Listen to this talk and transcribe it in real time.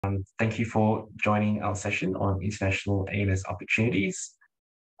Thank you for joining our session on international AMS opportunities.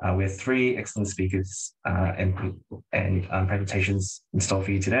 We have three excellent speakers and presentations installed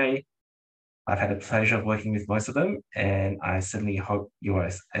for you today. I've had the pleasure of working with most of them, and I certainly hope you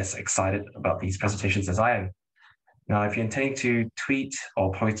are as excited about these presentations as I am. Now, if you're intending to tweet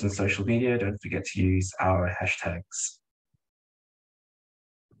or post on social media, don't forget to use our hashtags.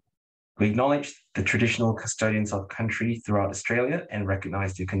 We acknowledge the traditional custodians of country throughout Australia and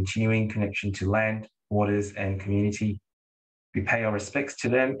recognise their continuing connection to land, waters, and community. We pay our respects to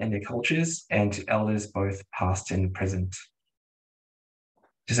them and their cultures and to elders both past and present.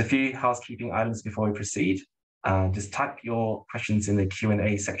 Just a few housekeeping items before we proceed. Just type your questions in the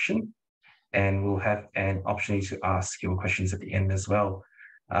Q&A section and we'll have an opportunity to ask your questions at the end as well.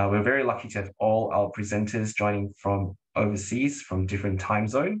 We're very lucky to have all our presenters joining from overseas, from different time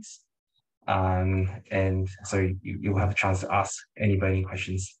zones. And so you'll have a chance to ask any burning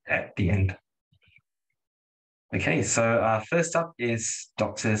questions at the end. Okay, so first up is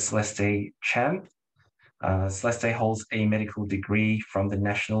Dr. Celeste Cham. Celeste holds a medical degree from the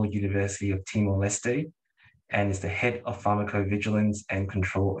National University of Timor Leste and is the head of pharmacovigilance and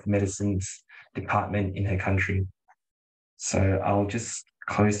control of medicines department in her country. So I'll just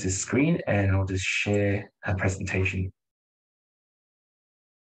close this screen and I'll just share her presentation.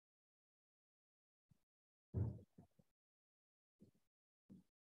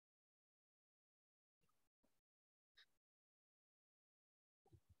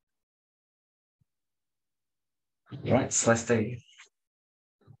 Right, Celeste.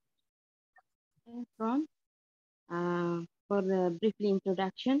 Thanks, Ron, for the brief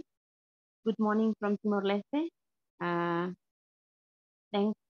introduction. Good morning from Timor Leste.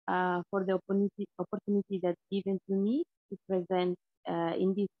 Thanks for the opportunity that's given to me to present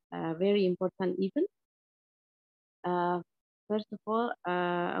in this very important event. First of all,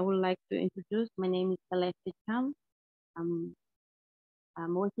 I would like to introduce, my name is Celeste Cham. I'm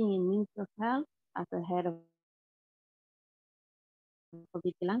working in Ministry of Health as a head of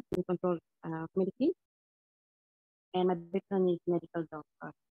vigilance and control medicine, and my background is medical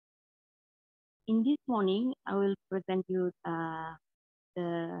doctor. In this morning, I will present you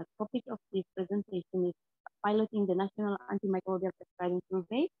the topic of this presentation is piloting the National Antimicrobial Prescribing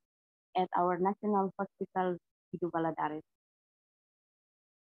Survey at our National Hospital, Valadares.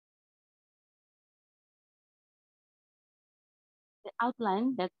 The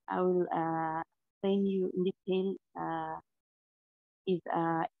outline that I will explain you in detail is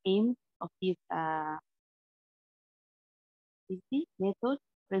aims of this method,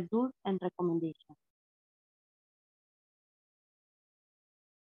 results, and recommendations.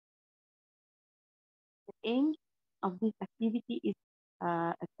 The aim of this activity is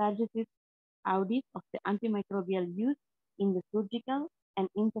a targeted audit of the antimicrobial use in the surgical and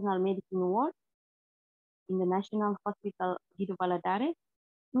internal medicine ward in the National Hospital Guido Valadares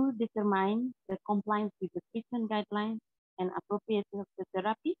to determine the compliance with the treatment guidelines and appropriate of the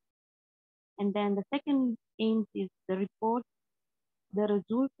therapy. And then the second aim is the report the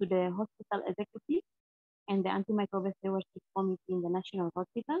results to the hospital executive and the Antimicrobial Stewardship Committee in the National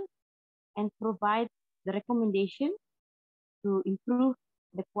Hospital and provide the recommendation to improve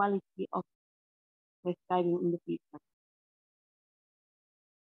the quality of prescribing in the future.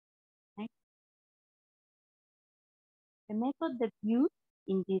 Next. The method that's used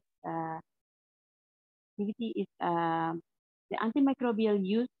in this activity is the antimicrobial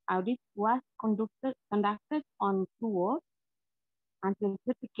use audit was conducted on 2 wards until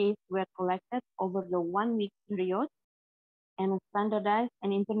 30 cases were collected over the 1-week period, and a standardized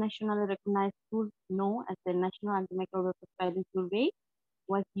and internationally recognized tool known as the National Antimicrobial Prescribing Survey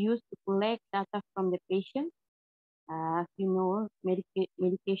was used to collect data from the patient. As you know,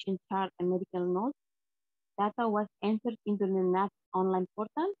 medication chart and medical notes. Data was entered into the NAP online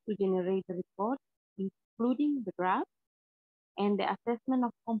portal to generate the report, including the graph, and the assessment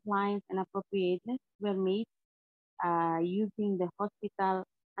of compliance and appropriateness were made using the Hospital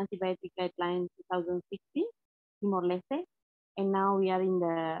Antibiotic Guidelines 2016, Timor Leste, and now we are in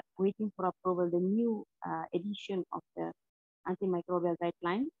the waiting for approval the new edition of the antimicrobial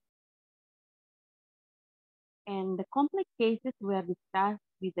guidelines. And the complex cases were discussed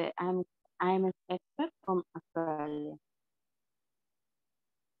with the AMS expert from Australia.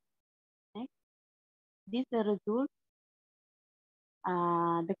 Next, this is the result.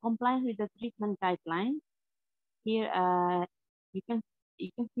 The compliance with the treatment guidelines. Here you can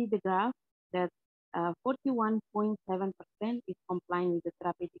see the graph that 41.7% is complying with the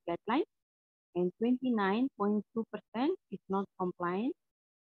therapeutic guidelines, and 29.2% is not compliant,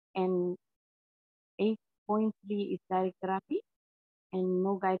 and 8.3 is direct therapy, and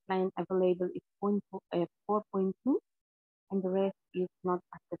no guideline available is 4.2, and the rest is not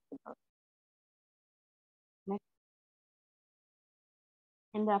acceptable. Next.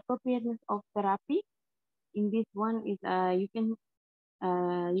 And the appropriateness of therapy in this one is you can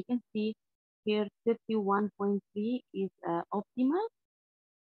see here 31.3 is optimal,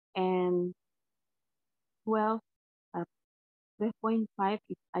 and 12 uh, 12.5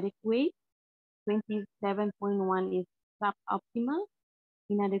 is adequate, 27.1 is suboptimal,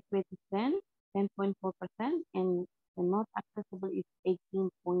 inadequate is 10.4%, and the not accessible is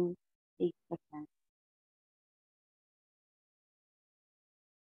 18.8%.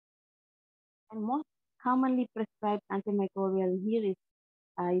 And most commonly prescribed antimicrobial here is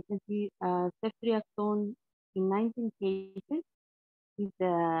you can see ceftriaxone in 19 cases with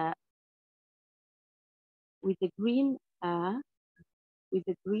the with the green uh, with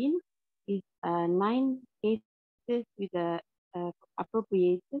the green is 9 cases with the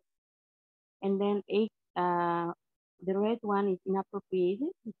appropriated, and then the red one is inappropriated,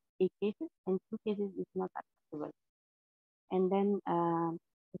 8 cases, and 2 cases is not acceptable. And then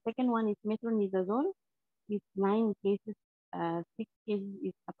the second one is metronidazole with 9 cases, 6 cases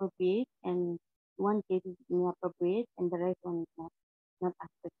is appropriate, and 1 case is inappropriate, and the rest one is not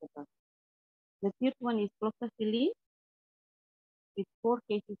acceptable. The third one is cloxacillin with 4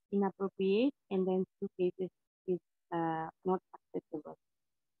 cases inappropriate, and then 2 cases is not acceptable.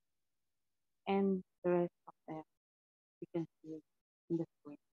 And the rest of them you can see in the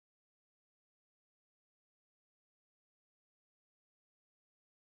screen.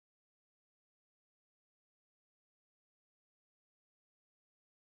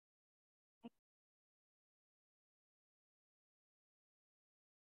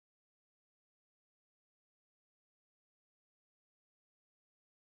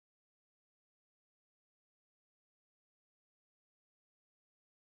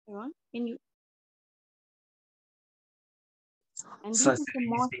 Ron, can you? And So, this is the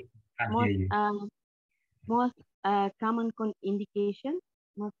most can't hear you. most common indication,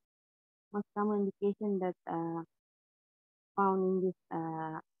 most common indication that found in this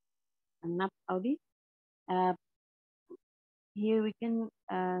NAP audit. Here we can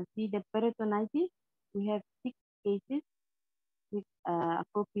see the peritonitis. We have 6 cases with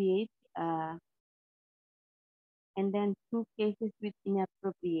appropriate, and then 2 cases with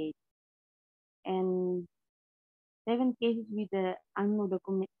inappropriate, and 7 cases with the unknown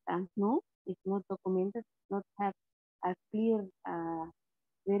is not documented, not have a clear,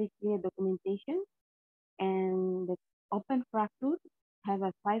 very clear documentation, and the open fracture have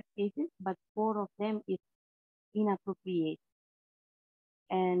 5 cases, but 4 of them is inappropriate,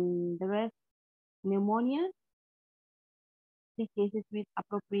 and the rest pneumonia, 3 cases with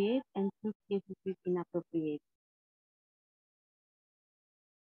appropriate and 2 cases with inappropriate.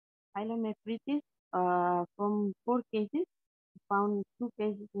 Pyelonephritis, from 4 cases, found 2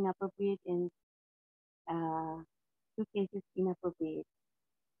 cases inappropriate and 2 cases inappropriate.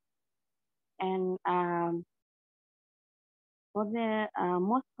 And for the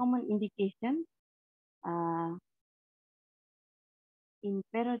most common indication in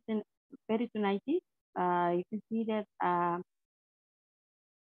peritonitis, you can see that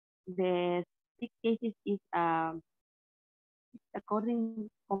the 6 cases is according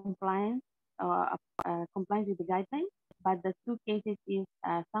compliance compliance with the guidelines, but the 2 cases is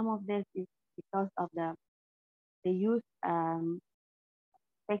some of this is because of the use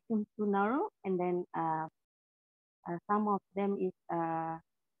section too narrow, and then some of them is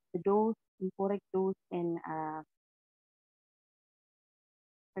the dose, incorrect dose, and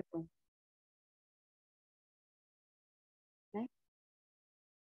frequency. Okay.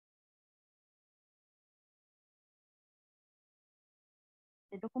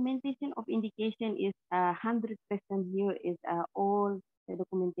 The documentation of indication is 100% here is all the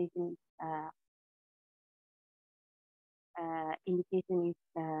documentation indication is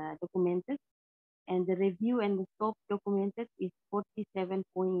documented, and the review and the scope documented is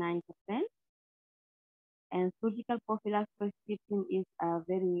 47.9%, and surgical prophylaxis prescription is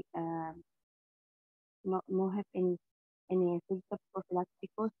very no have any surgical prophylaxis,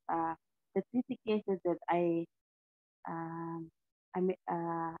 because the 3 cases that I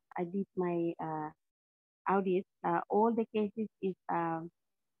did my audit, all the cases is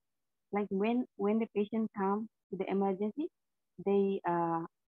like when the patient comes to the emergency, they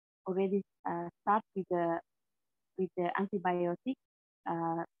already start with the antibiotic.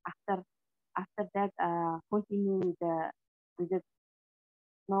 After that, continue with the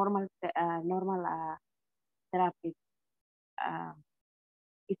normal therapy.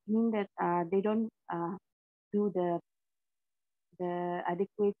 It means that they don't do the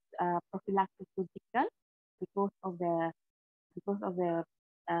prophylactic surgical because of the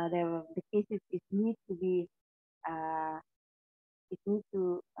cases it needs to be it needs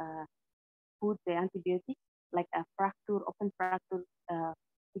to put the antibiotic like a fracture, open fracture,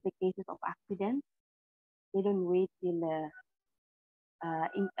 in the cases of accident. They don't wait till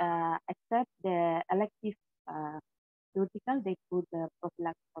except the elective surgical, they put the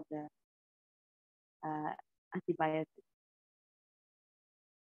prophylaxis of the antibiotics.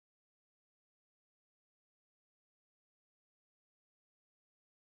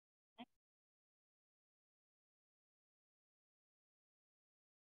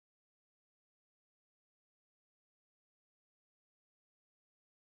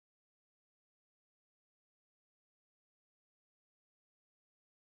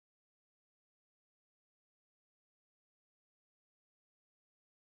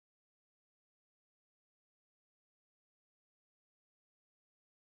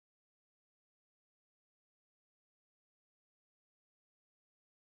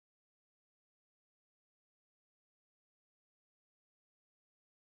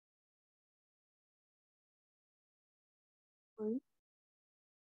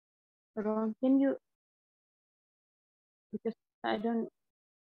 Ron, can you, because I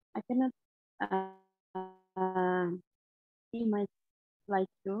cannot see my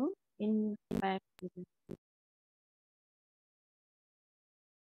slideshow in fact.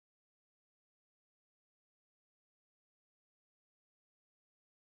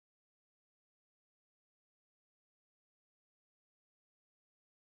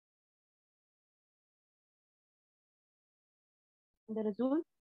 The result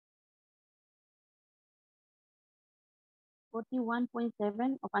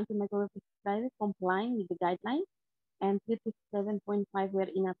 41.7 of antimicrobial prescribers complying with the guidelines and 37.5 were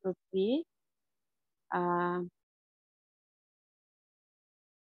inappropriate.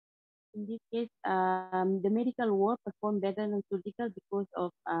 In this case, the medical work performed better than surgical because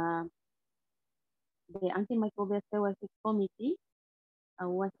of the antimicrobial stewardship committee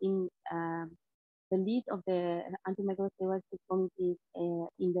was in the lead of the antimicrobial stewardship committee in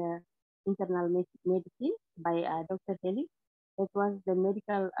the internal medicine by Dr. Helix. That was the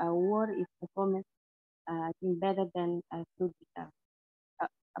medical work is performed better than surgical.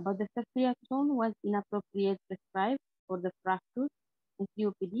 About the ceftriaxone was inappropriate prescribed for the fracture in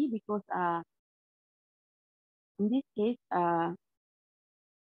COPD because in this case the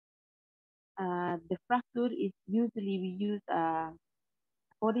fracture is usually we use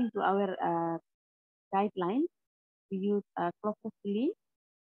according to our guidelines we use chlorphosphorus,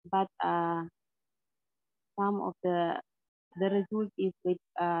 but some of the result is with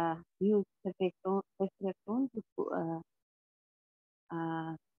use ceftriaxone to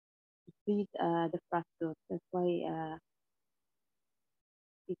treat the fracture. That's why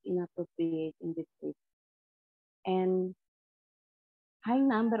it's inappropriate in this case. And high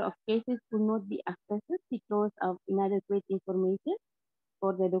number of cases could not be accessed because of inadequate information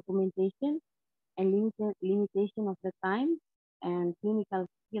for the documentation and limitation of the time and clinical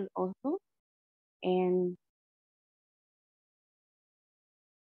skill also. And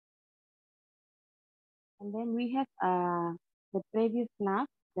then we have the previous snap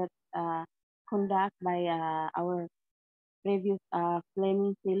that conducted by our previous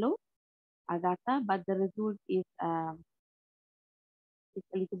Fleming fellow, Agatha, but the result is it's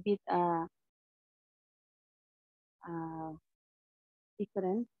a little bit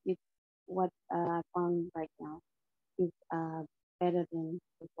different with what found right now is better than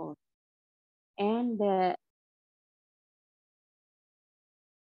before. And the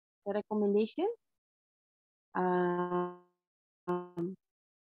recommendation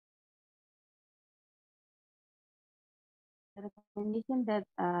the recommendation that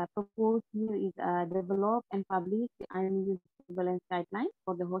proposed here is develop and publish the IMU surveillance guidelines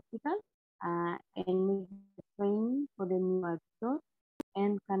for the hospital and make the training for the new officers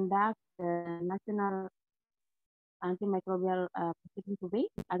and conduct the national antimicrobial precision survey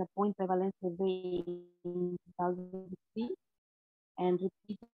at a point prevalence survey in 2003 and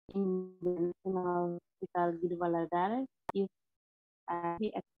repeat in the national hospital Gidwala if we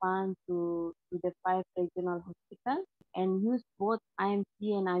expand to the 5 regional hospitals and use both IMC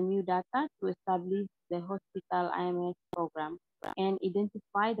and IMU data to establish the hospital IMS program and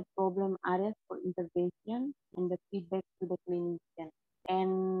identify the problem areas for intervention and the feedback to the clinician.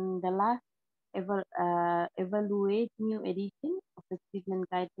 And the last, evaluate new edition of the treatment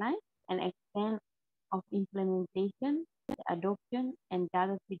guideline and extent of implementation, the adoption, and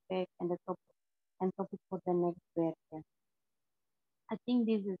gather feedback and the topic for the next version. I think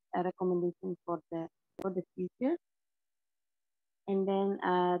this is a recommendation for the future. And then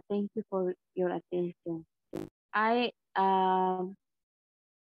thank you for your attention. I um,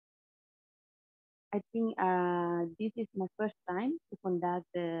 I think this is my first time to conduct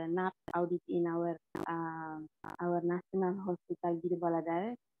the NAP audit in our national hospital di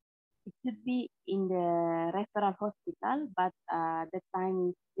Baladare. It should be in the referral hospital, but the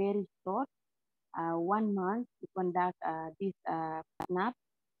time is very short. 1 month to conduct this NAP.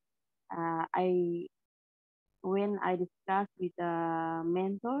 I when I discussed with a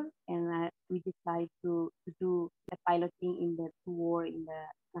mentor and we decided to do the piloting in the tour in the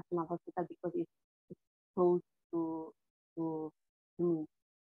national hospital because it's close to to to me.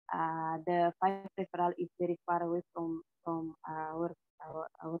 The five referral is very far away from our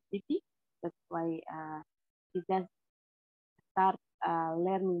city. That's why we just start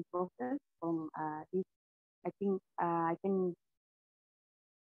learning process from this. I think I can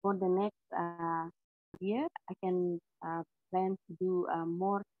for the next year I can plan to do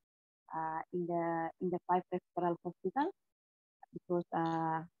more in the five referral hospital because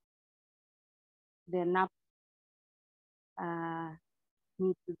the NAP uh,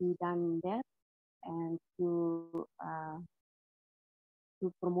 need to be done there and to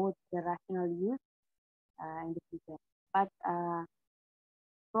promote the rational use in the future. But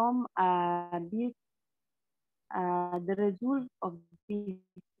from the result of this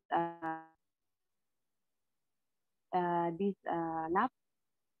NAP,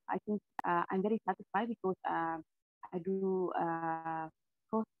 I think I'm very satisfied because I do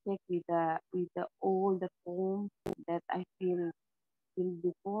cross check with the all the forms that I filled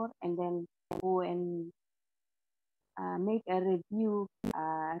before, and then go and make a review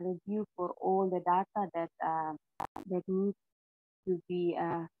for all the data that needs to be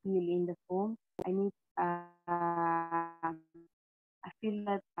filled in the form. I need I feel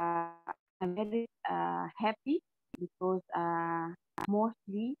that I'm very happy because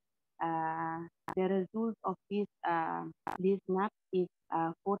mostly the result of this NAP is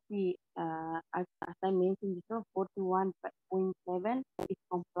 40 as I mentioned before, 41.7 is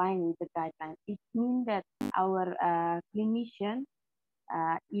complying with the guideline. It means that our clinician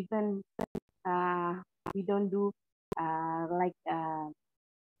even we don't do like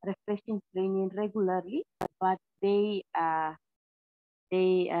refreshing training regularly, but they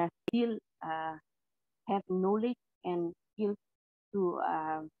still have knowledge and skills to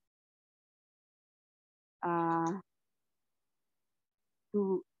uh,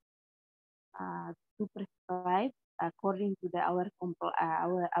 to to prescribe according to our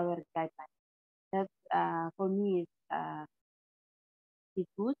guidelines. That for me is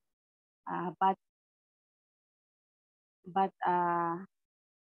good, but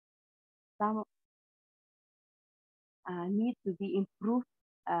some need to be improved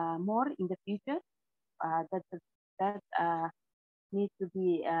more in the future. That needs to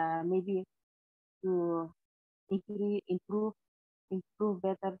be maybe to improve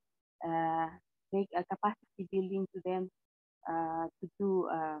better, uh, make a capacity building to them to do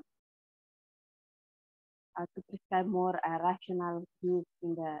to prescribe more rational use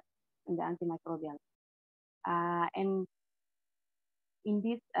in the antimicrobial. And in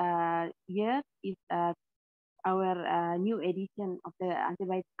this year is our new edition of the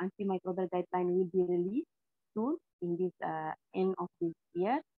antimicrobial guideline will be released soon in this end of this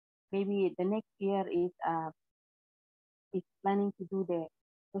year. Maybe the next year is planning to do the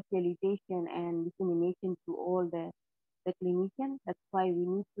socialization and dissemination to all the clinicians. That's why we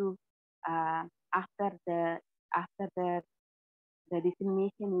need to after the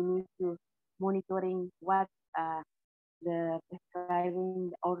dissemination, we need to monitoring what the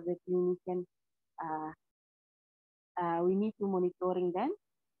prescribing or the clinician uh, we need to monitoring them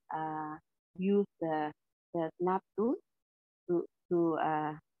uh, use the snap tool to to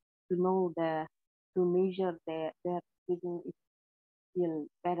uh, to know to measure their feeding is still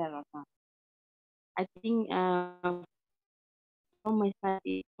better or not. I think from my side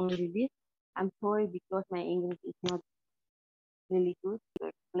is only this. I'm sorry because my English is not really good to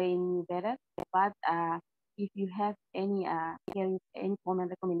explain better. But if you have any comment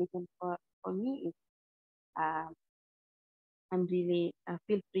recommendation for me, uh, I'm really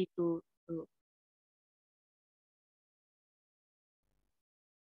feel free to.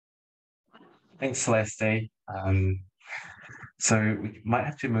 Thanks, Celeste. So we might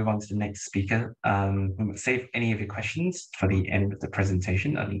have to move on to the next speaker. We might save any of your questions for the end of the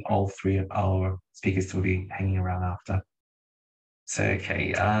presentation. I think all three of our speakers will be hanging around after. So,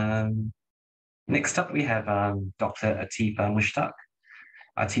 okay. Next up, we have Dr. Atifa Mushtaq.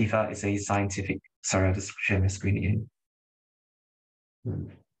 Atifa is a scientific. Sorry, I'll just share my screen again.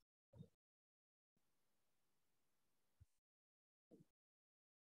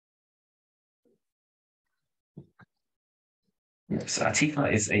 So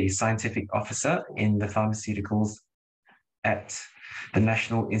Atifa is a scientific officer in the pharmaceuticals at the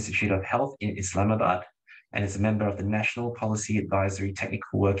National Institute of Health in Islamabad and is a member of the National Policy Advisory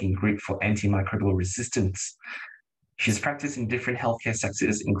Technical Working Group for Antimicrobial Resistance. She's practiced in different healthcare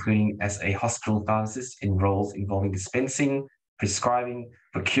sectors, including as a hospital pharmacist in roles involving dispensing, prescribing,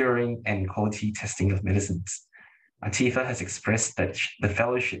 procuring, and quality testing of medicines. Atifa has expressed that the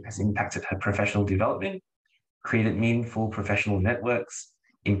fellowship has impacted her professional development, created meaningful professional networks,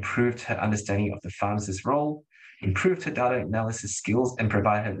 improved her understanding of the pharmacist's role, improved her data analysis skills, and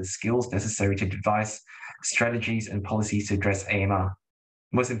provided her the skills necessary to devise strategies and policies to address AMR.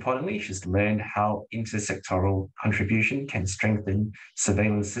 Most importantly, she's learned how intersectoral contribution can strengthen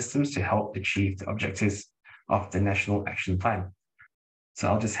surveillance systems to help achieve the objectives of the National Action Plan. So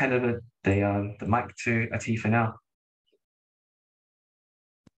I'll just hand over the mic to Atifa now.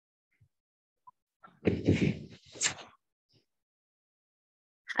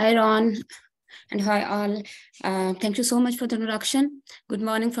 Hi, Ron, and hi, all. Thank you so much for the introduction. Good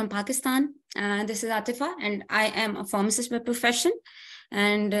morning from Pakistan. This is Atifa, and I am a pharmacist by profession.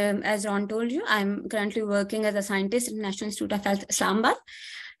 And as Ron told you, I'm currently working as a scientist at the National Institute of Health, Islamabad.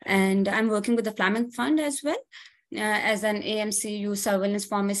 And I'm working with the Fleming Fund as well, as an AMCU surveillance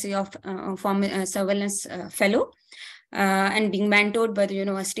pharmacy of surveillance fellow, and being mentored by the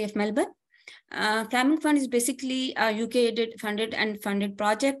University of Melbourne. Fleming Fund is basically a UK funded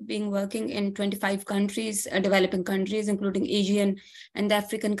project working in 25 countries, developing countries, including Asian and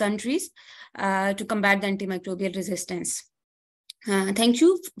African countries, to combat the antimicrobial resistance. Thank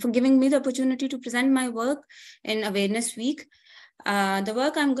you for giving me the opportunity to present my work in Awareness Week. The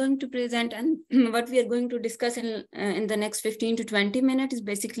work I'm going to present and what we are going to discuss in the next 15 to 20 minutes is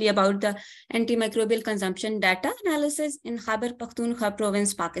basically about the antimicrobial consumption data analysis in Khyber Pakhtunkhwa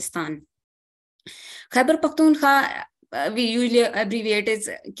province, Pakistan. Khyber Pakhtunkhwa, we usually abbreviate as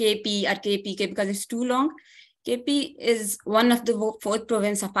KP or KPK because it's too long. KP is one of the 4th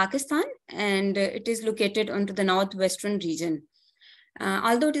province of Pakistan, and it is located onto the northwestern region.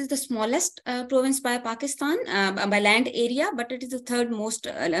 Although it is the smallest province by Pakistan, by land area, but it is the 3rd most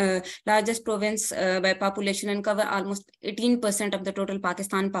largest province by population and cover almost 18% of the total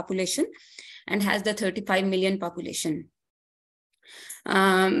Pakistan population and has the 35 million population.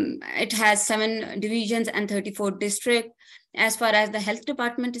 It has 7 divisions and 34 districts. As far as the health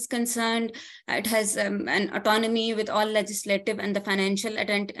department is concerned, it has an autonomy with all legislative and the financial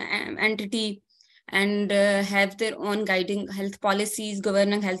entity, and have their own guiding health policies,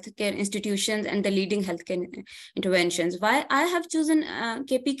 governing healthcare institutions, and the leading healthcare interventions. Why I have chosen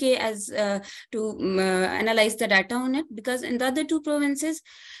KPK as to analyze the data on it, because in the other 2 provinces,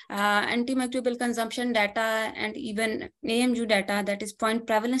 antimicrobial consumption data and even AMU data, that is point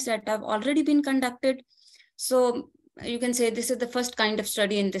prevalence data, have already been conducted. So you can say this is the first kind of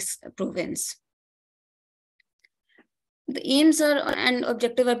study in this province. The aims and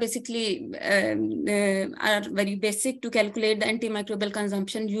objective are basically are very basic: to calculate the antimicrobial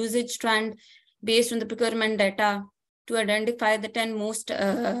consumption usage trend based on the procurement data, to identify the 10 most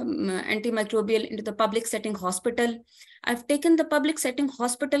antimicrobial into the public setting hospital. I've taken the public setting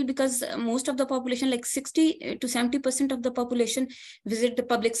hospital because most of the population, like 60 to 70% of the population, visit the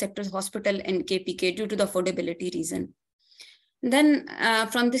public sector hospital in KPK due to the affordability reason. Then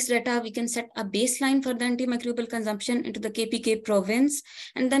from this data, we can set a baseline for the antimicrobial consumption into the KPK province,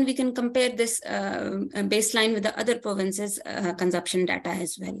 and then we can compare this baseline with the other provinces' consumption data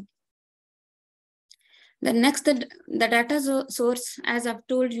as well. The next, the data source, as I've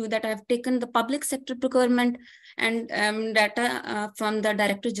told you, that I've taken the public sector procurement and data from the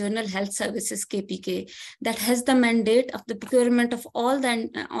Director General Health Services, KPK, that has the mandate of the procurement of all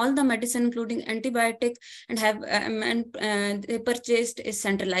the medicine, including antibiotic, and have purchased is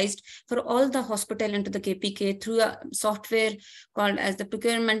centralized for all the hospital into the KPK through a software called as the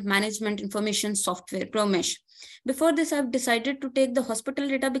Procurement Management Information Software, PROMISH. Before this, I've decided to take the hospital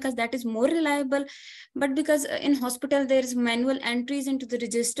data because that is more reliable, but because in hospital there is manual entries into the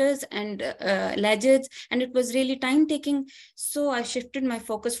registers and ledgers, and it was really time taking. So I shifted my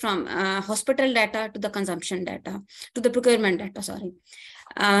focus from hospital data to the consumption data, to the procurement data, sorry.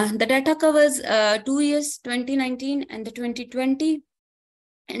 The data covers 2 years, 2019 and the 2020.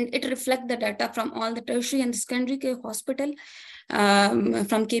 And it reflects the data from all the tertiary and secondary care hospital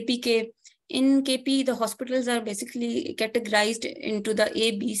from KPK. In KP, the hospitals are basically categorized into the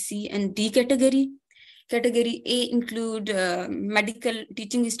A, B, C, and D category. Category A include medical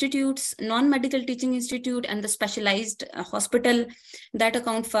teaching institutes, non-medical teaching institute, and the specialized hospital that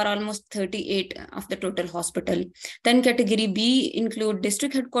account for almost 38 of the total hospital. Then category B include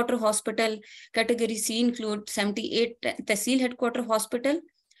district headquarter hospital. Category C include 78 Tehsil headquarter hospital.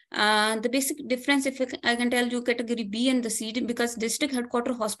 The basic difference, if I can tell you, category B and the C, because district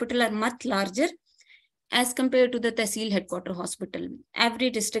headquarter hospital are much larger as compared to the Tehsil headquarter hospital. Every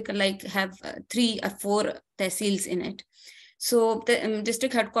district have 3 or 4 Tehsils in it. So the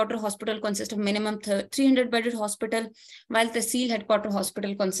district headquarter hospital consists of minimum 300 bedded hospital, while Tehsil headquarter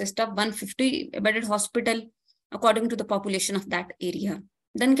hospital consists of 150 bedded hospital according to the population of that area.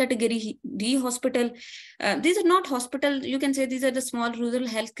 Then category D hospital, these are not hospital, you can say these are the small rural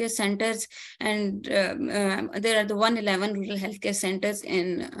healthcare centers, and there are the 111 rural healthcare centers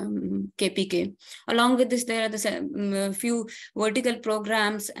in KPK. Along with this, there are the few vertical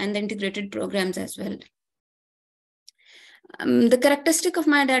programs and the integrated programs as well. The characteristic of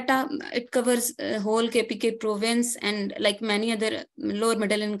my data, it covers whole KPK province, and like many other lower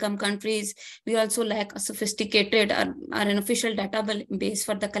middle income countries, we also lack a sophisticated or an official database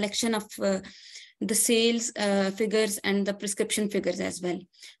for the collection of the sales figures and the prescription figures as well.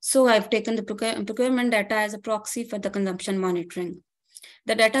 So I've taken the procurement data as a proxy for the consumption monitoring.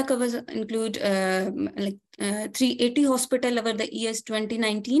 The data covers include 380 hospital over the years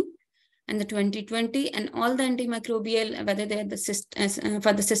 2019 and the 2020, and all the antimicrobial, whether they're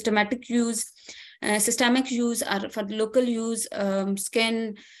for the systemic use or for the local use,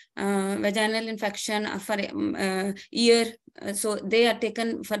 skin, vaginal infection, or for ear. So they are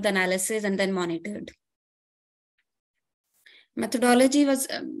taken for the analysis and then monitored. Methodology was,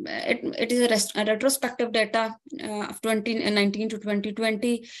 it is a retrospective data of 2019 to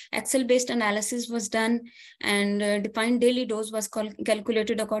 2020. Excel-based analysis was done, and defined daily dose was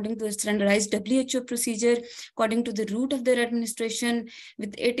calculated according to the standardized WHO procedure, according to the route of their administration,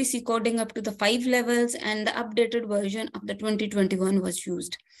 with ATC coding up to the 5 levels, and the updated version of the 2021 was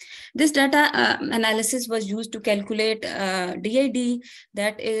used. This data analysis was used to calculate DID,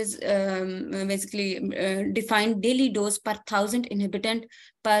 that is basically defined daily dose per 1,000 inhabitant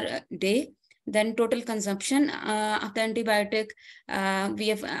per day. Then total consumption of the antibiotic, I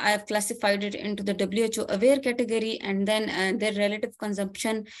have classified it into the WHO aware category, and then their relative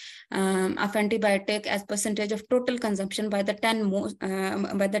consumption of antibiotic as percentage of total consumption by the 10 most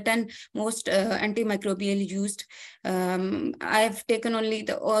antimicrobial used. I have taken only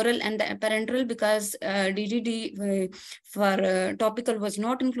the oral and the parenteral because DDD for topical was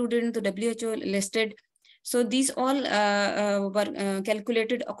not included in the WHO listed. So these all were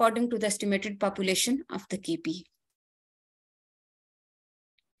calculated according to the estimated population of the KP.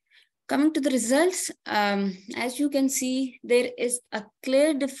 Coming to the results, as you can see, there is a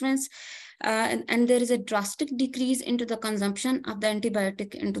clear difference and there is a drastic decrease into the consumption of the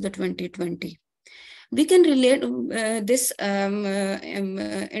antibiotic into the 2020. We can relate this with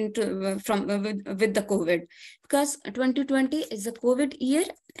the COVID, because 2020 is a COVID year,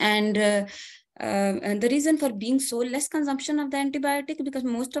 and the reason for being so less consumption of the antibiotic, because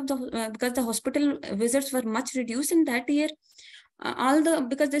because the hospital visits were much reduced in that year.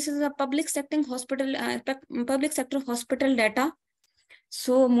 Because this is a public sector hospital data.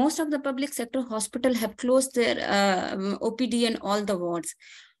 So most of the public sector hospital have closed their OPD and all the wards.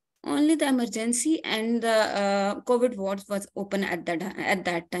 Only the emergency and the COVID wards was open at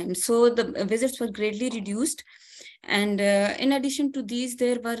that time. So the visits were greatly reduced. And in addition to these,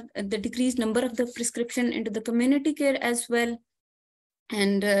 there were the decreased number of the prescription into the community care as well.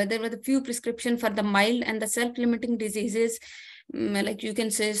 And there were the few prescription for the mild and the self-limiting diseases, like you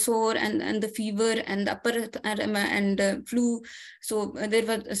can say sore and the fever and the upper and flu. So there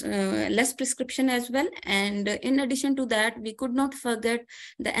was less prescription as well. And in addition to that, we could not forget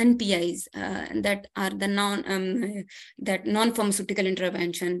the NPIs that are the non-pharmaceutical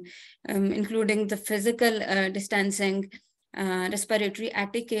intervention, including the physical distancing, respiratory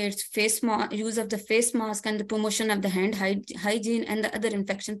etiquettes, use of the face mask, and the promotion of the hand hygiene and the other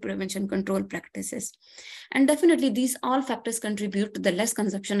infection prevention control practices. And definitely these all factors contribute to the less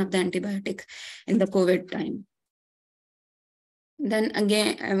consumption of the antibiotic in the COVID time. Then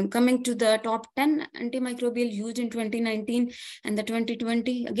again, coming to the top 10 antimicrobial used in 2019 and the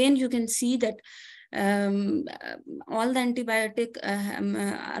 2020, again, you can see that all the antibiotic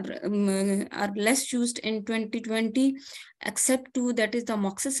are less used in 2020, except two, that is the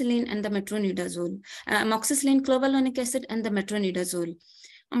amoxicillin and the metronidazole. Amoxicillin, clavulanic acid, and the metronidazole.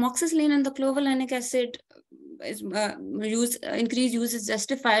 Amoxicillin and the clavulanic acid is increased use is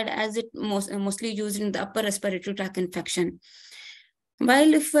justified as it mostly used in the upper respiratory tract infection.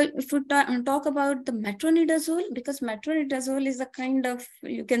 While if we talk about the metronidazole, because metronidazole is a kind of,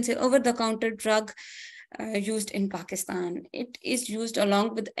 you can say, over-the-counter drug used in Pakistan. It is used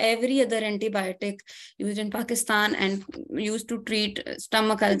along with every other antibiotic used in Pakistan and used to treat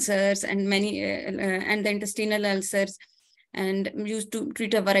stomach ulcers and many and the intestinal ulcers, and used to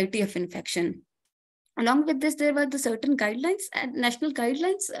treat a variety of infection. Along with this, there were the certain guidelines and national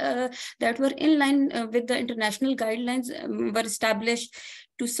guidelines that were in line with the international guidelines were established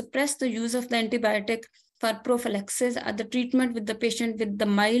to suppress the use of the antibiotic for prophylaxis or the treatment with the patient with the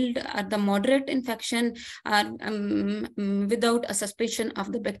mild or the moderate infection, or without a suspicion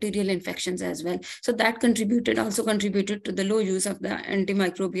of the bacterial infections as well. So that also contributed to the low use of the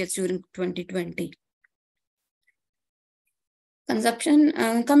antimicrobials during 2020. Consumption,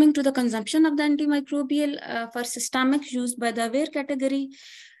 coming to the consumption of the antimicrobial for systemic use by the AWARE category,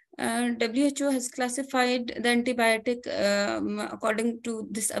 WHO has classified the antibiotic according to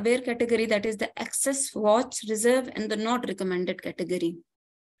this AWARE category, that is the access, watch, reserve, and the not recommended category.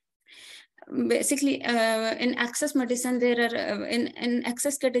 Basically, in access medicine, there are in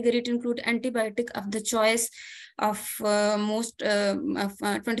access category, it includes antibiotic of the choice of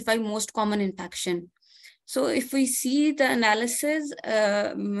 25 most common infection. So if we see the analysis,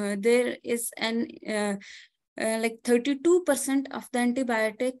 there is an like 32% of the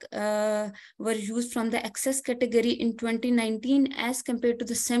antibiotic were used from the access category in 2019 as compared to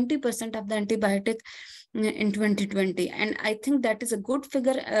the 70% of the antibiotic in 2020. And I think that is a good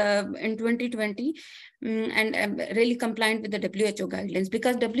figure in 2020 and really compliant with the WHO guidelines,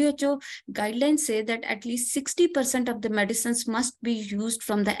 because WHO guidelines say that at least 60% of the medicines must be used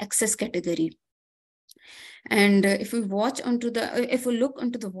from the access category. And if we look onto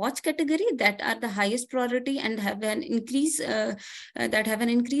the watch category, that are the highest priority and have an increase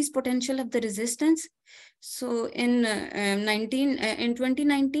increased potential of the resistance. So in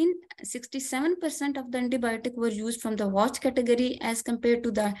 2019, 67% of the antibiotic were used from the watch category as compared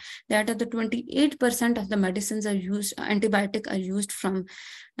to that of the 28% of the medicines antibiotic are used from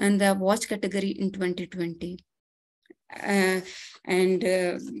the watch category in 2020. Again,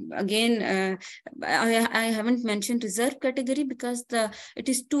 I haven't mentioned reserve category because it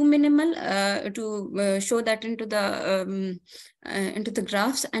is too minimal to show that into the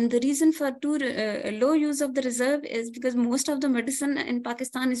graphs. And the reason for low use of the reserve is because most of the medicine in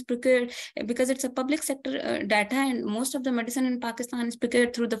Pakistan is procured, because it's a public sector data, and most of the medicine in Pakistan is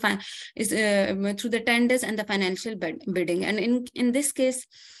procured through the tenders and the financial bidding. And in this case,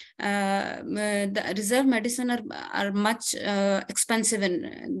 the reserve medicine are much expensive,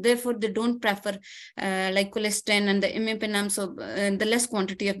 and therefore they don't prefer like colistin and the imipenem. So the less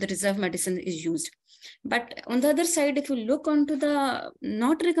quantity of the reserve medicine is used. But on the other side, if you look onto the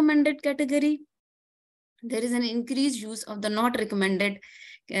not recommended category, there is an increased use of the not recommended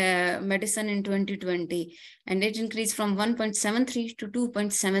medicine in 2020, and it increased from 1.73 to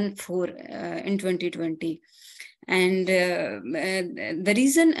 2.74 in 2020. And the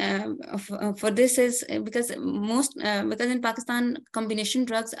reason for this is because in Pakistan, combination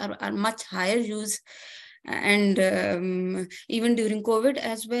drugs are much higher use, and even during COVID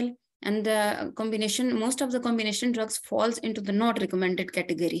as well. And most of the combination drugs falls into the not recommended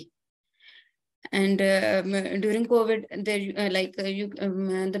category. And during COVID,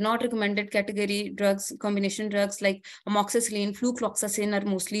 the not recommended category drugs, combination drugs like amoxicillin, flucloxacin are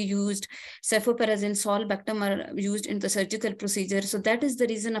mostly used. Cefoperazine, sulbactam are used in the surgical procedure. So that is the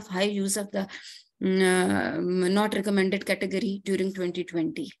reason of high use of the not recommended category during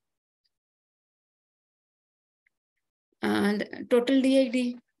 2020. And total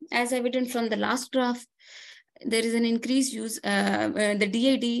DID, as evident from the last graph, there is an increased use. The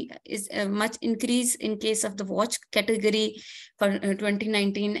DID is a much increase in case of the watch category for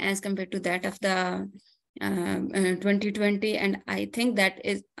 2019 as compared to that of the 2020, and I think that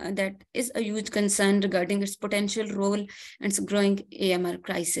is a huge concern regarding its potential role and its growing AMR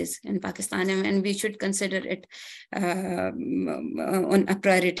crisis in Pakistan, and we should consider it on a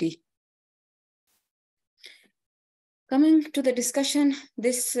priority. Coming to the discussion,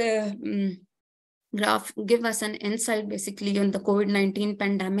 this graph give us an insight basically on the COVID-19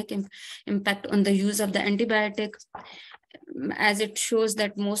 pandemic impact on the use of the antibiotics, as it shows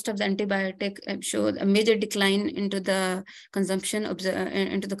that most of the antibiotic showed a major decline into the consumption.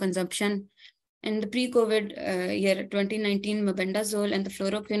 In the pre-COVID year 2019, mebendazole and the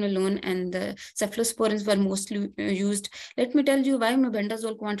fluoroquinolone and the cephalosporins were mostly used. Let me tell you why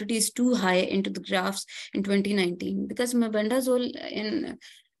mebendazole quantity is too high into the graphs in 2019. Because mebendazole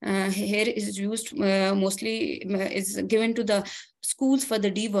here is used mostly is given to the schools for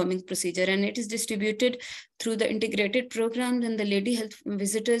the deworming procedure, and it is distributed through the integrated programs and the lady health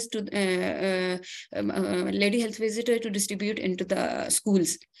visitors to distribute into the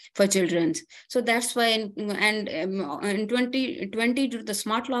schools for children. So that's why in 2020, due to the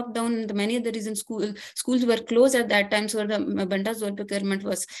smart lockdown, the many other reasons, schools were closed at that time, so the bandazole procurement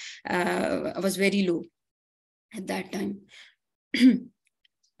was very low at that time.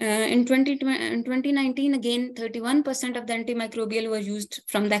 In 2019, again, 31% of the antimicrobial were used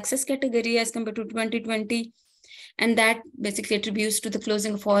from the access category as compared to 2020. And that basically attributes to the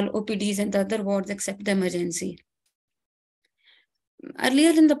closing of all OPDs and the other wards except the emergency.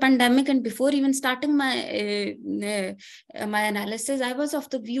 Earlier in the pandemic and before even starting my my analysis, I was of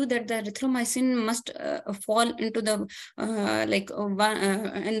the view that the erythromycin must fall into the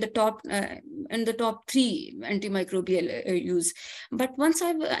in the top 3 antimicrobial use. But once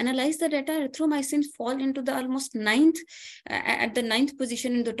I've analyzed the data, erythromycin fall into the almost 9th at the 9th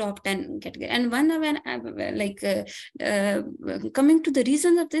position in the top 10 category. And coming to the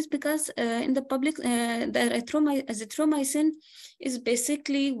reasons of this, because in the public the azithromycin is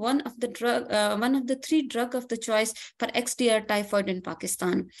basically one of the 3 drugs of the choice for XDR typhoid in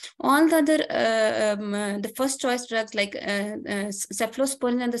Pakistan. All the other, the first choice drugs like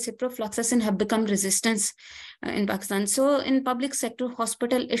cephalosporin and the ciprofloxacin have become resistant in Pakistan. So in public sector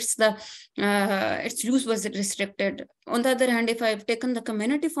hospital, its use was restricted. On the other hand, if I've taken the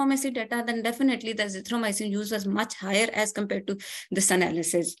community pharmacy data, then definitely the azithromycin use was much higher as compared to this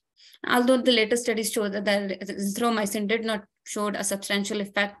analysis. Although the latest studies show that the azithromycin did not show a substantial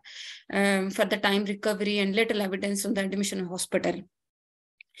effect for the time recovery and little evidence on the admission in hospital.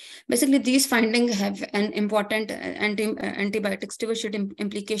 Basically, these findings have an important antibiotic stewardship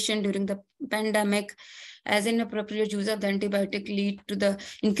implication during the pandemic, as inappropriate use of the antibiotic lead to the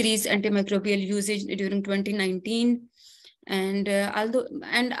increased antimicrobial usage during 2019. And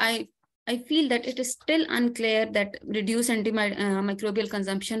I feel that it is still unclear that reduced antimicrobial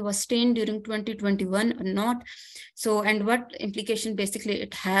consumption was sustained during 2021 or not. So, and what implication basically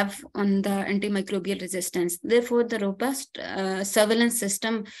it have on the antimicrobial resistance. Therefore, the robust surveillance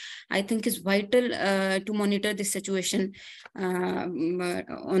system, I think, is vital to monitor this situation on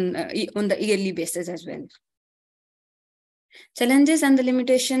the yearly basis as well. Challenges and the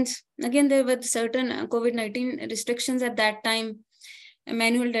limitations. Again, there were certain COVID-19 restrictions at that time.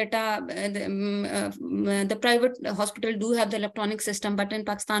 Manual data, the private hospital do have the electronic system, but in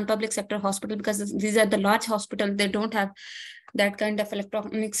Pakistan public sector hospital, because these are the large hospitals, they don't have that kind of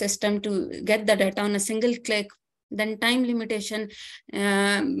electronic system to get the data on a single click. Then time limitation,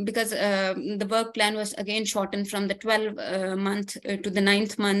 because the work plan was again shortened from the 12th month to the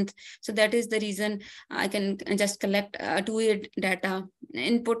 9th month. So that is the reason I can just collect 2-year data.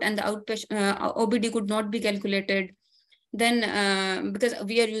 Input and the outpatient OBD could not be calculated. Then because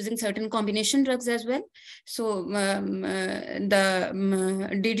we are using certain combination drugs as well. So the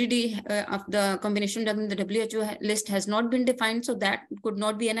DDD of the combination drug in the WHO list has not been defined, so that could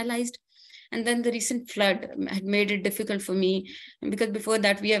not be analyzed. And then the recent flood had made it difficult for me, because before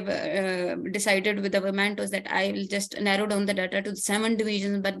that we have decided with our mentors that I will just narrow down the data to 7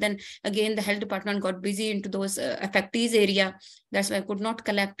 divisions. But then again, the health department got busy into those affectees area. That's why I could not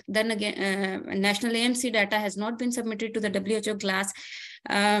collect. Then again, national AMC data has not been submitted to the WHO class.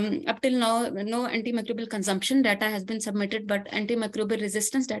 Up till now, no antimicrobial consumption data has been submitted, but antimicrobial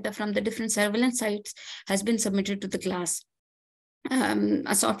resistance data from the different surveillance sites has been submitted to the class.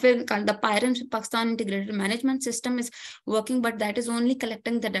 A software called the Pem Pakistan Integrated Management System is working, but that is only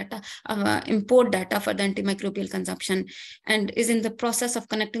collecting the data, import data for the antimicrobial consumption, and is in the process of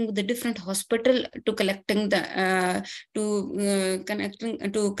connecting with the different hospital to collecting the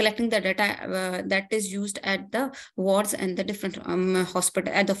collecting the data that is used at the wards and the different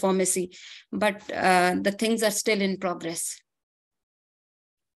hospital at the pharmacy. But the things are still in progress.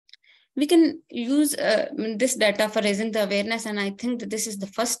 We can use this data for raising the awareness, and I think that this is the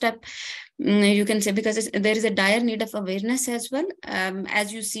first step, you can say, because there is a dire need of awareness as well.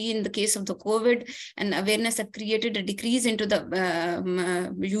 As you see in the case of the COVID, and awareness have created a decrease into the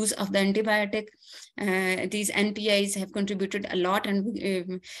use of the antibiotic. These NPIs have contributed a lot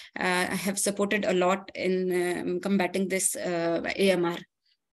and have supported a lot in combating this AMR.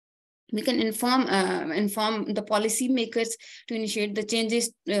 We can inform the policymakers to initiate the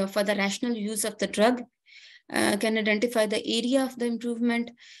changes for the rational use of the drug, can identify the area of the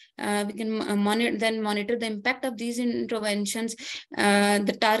improvement. We can monitor the impact of these interventions,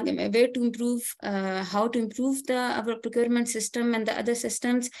 the target, where to improve, how to improve our procurement system and the other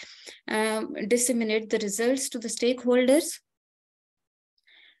systems, disseminate the results to the stakeholders.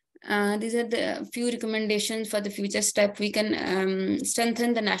 These are the few recommendations for the future step. We can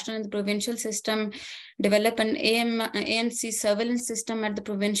strengthen the national and the provincial system, develop an AMC surveillance system at the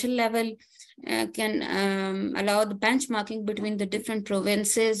provincial level, can allow the benchmarking between the different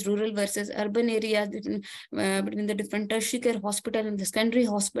provinces, rural versus urban areas, between the different tertiary care hospital and the secondary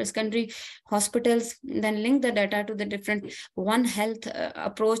hospitals, then link the data to the different One Health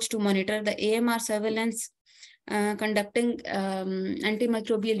approach to monitor the AMR surveillance, conducting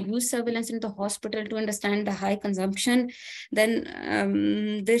antimicrobial use surveillance in the hospital to understand the high consumption.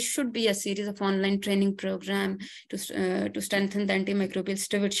 Then there should be a series of online training program to strengthen the antimicrobial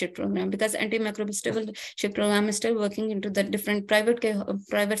stewardship program, because antimicrobial stewardship program is still working into the different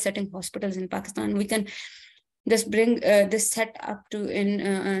private setting hospitals in Pakistan. We can just bring this set up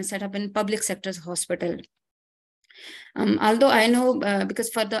in public sector's hospital. Although I know because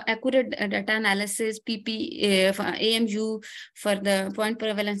for the accurate data analysis, PP for AMU for the point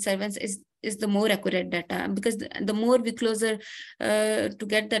prevalence surveillance is the more accurate data, because the more we closer to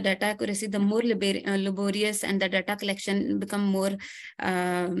get the data accuracy, the more laborious and the data collection become more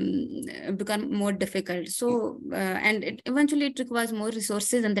difficult. So and eventually it requires more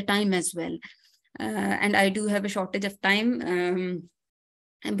resources and the time as well. And I do have a shortage of time.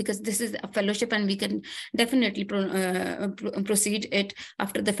 And because this is a fellowship, and we can definitely proceed it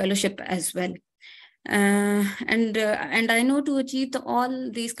after the fellowship as well. And I know to achieve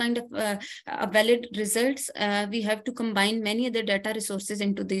all these kind of valid results, we have to combine many other data resources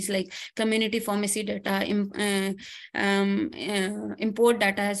into these, like community pharmacy data, import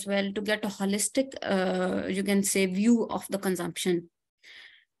data as well, to get a holistic, you can say, view of the consumption.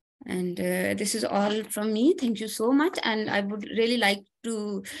 And this is all from me. Thank you so much. And I would really like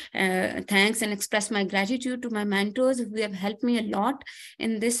to thanks and express my gratitude to my mentors who have helped me a lot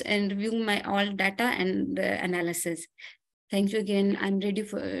in this and reviewing my all data and analysis. Thank you again. I'm ready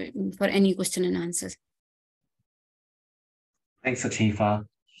for any question and answers. Thanks, Atifa.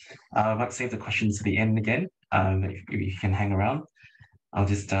 I might save the questions to the end again. If you can hang around, I'll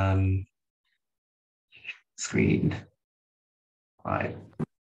just screen. All right.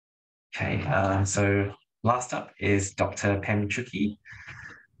 Okay, so last up is Dr. Pem Chuki.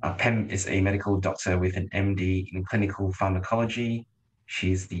 Pem is a medical doctor with an MD in clinical pharmacology.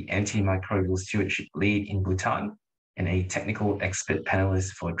 She's the antimicrobial stewardship lead in Bhutan and a technical expert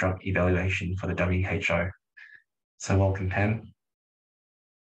panelist for drug evaluation for the WHO. So welcome, Pem.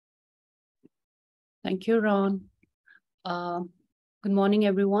 Thank you, Ron. Good morning,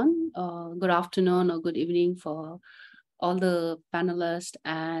 everyone. Good afternoon or good evening for all the panelists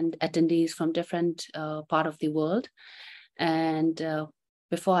and attendees from different part of the world. And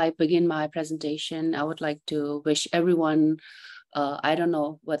before I begin my presentation, I would like to wish everyone, I don't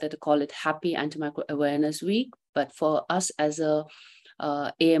know whether to call it Happy Antimicrobial Awareness Week, but for us as a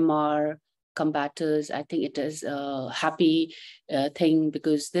AMR combatants, I think it is a happy thing,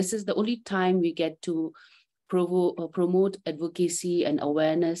 because this is the only time we get to promote advocacy and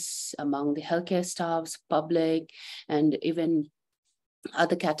awareness among the healthcare staffs, public, and even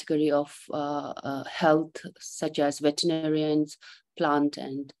other category of health, such as veterinarians, plant,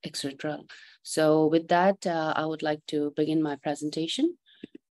 and etc. So with that, I would like to begin my presentation.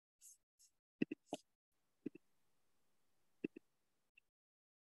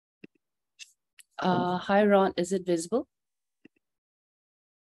 Hi, Ron, is it visible?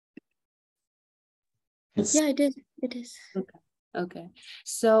 Yeah, it is. It is. Okay. Okay.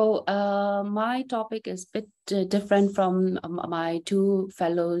 So my topic is a bit different from my two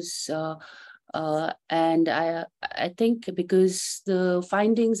fellows. And I think because the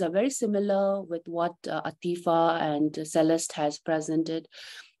findings are very similar with what Atifa and Celeste has presented.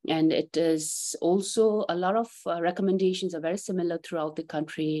 And it is also a lot of recommendations are very similar throughout the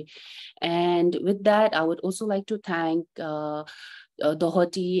country. And with that, I would also like to thank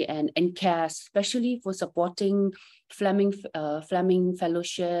Doherty and NCAS, especially for supporting Fleming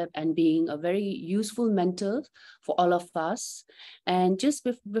Fellowship and being a very useful mentor for all of us. And just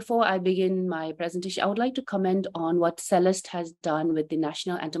before I begin my presentation, I would like to comment on what Celeste has done with the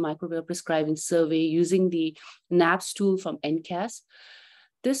National Antimicrobial Prescribing Survey using the NAPS tool from NCAS.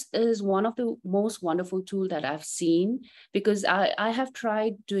 This is one of the most wonderful tools that I've seen, because I have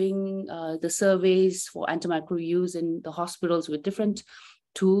tried doing the surveys for antimicrobial use in the hospitals with different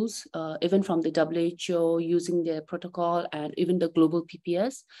tools, even from the WHO, using their protocol and even the global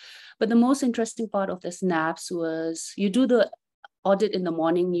PPS. But the most interesting part of this NAPS was you do the audit in the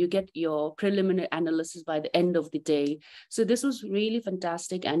morning, you get your preliminary analysis by the end of the day. So this was really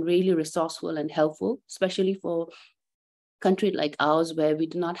fantastic and really resourceful and helpful, especially for country like ours, where we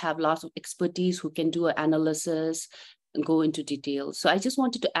do not have lots of expertise who can do an analysis go into detail. So I just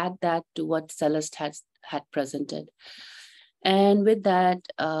wanted to add that to what Celeste had presented. And with that,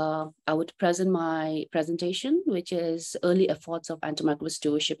 I would present my presentation, which is early efforts of antimicrobial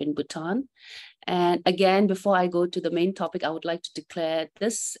stewardship in Bhutan. And again, before I go to the main topic, I would like to declare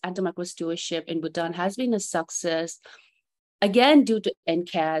this antimicrobial stewardship in Bhutan has been a success, again, due to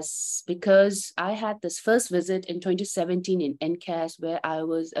NCAS, because I had this first visit in 2017 in NCAS, where I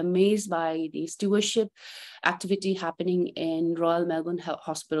was amazed by the stewardship activity happening in Royal Melbourne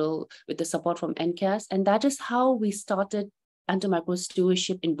Hospital with the support from NCAS. And that is how we started antimicrobial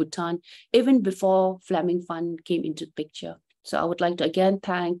stewardship in Bhutan, even before Fleming Fund came into the picture. So I would like to again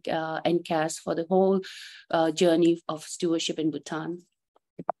thank NCAS for the whole journey of stewardship in Bhutan.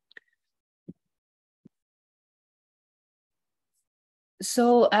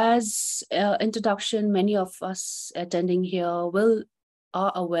 So as introduction, many of us attending here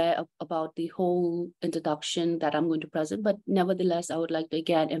are aware about the whole introduction that I'm going to present, but nevertheless, I would like to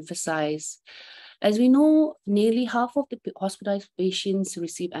again emphasize, as we know, nearly half of the hospitalized patients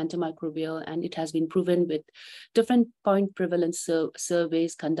receive antimicrobial, and it has been proven with different point prevalence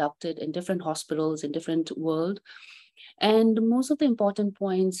surveys conducted in different hospitals in different world. And most of the important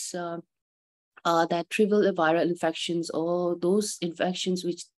points that trivial viral infections or those infections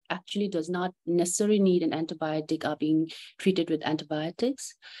which actually does not necessarily need an antibiotic are being treated with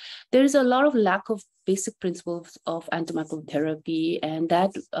antibiotics. There is a lot of lack of basic principles of antimicrobial therapy, and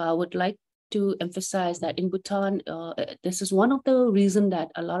that I would like to emphasize that in Bhutan, this is one of the reasons that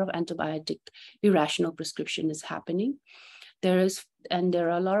a lot of antibiotic irrational prescription is happening. There are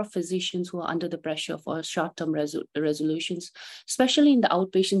a lot of physicians who are under the pressure for short-term resolutions, especially in the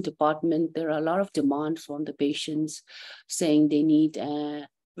outpatient department. There are a lot of demands from the patients saying they need,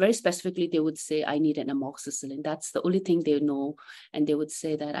 very specifically, they would say, I need an amoxicillin. That's the only thing they know. And they would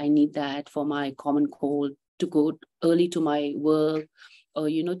say that I need that for my common cold, to go early to my work, or,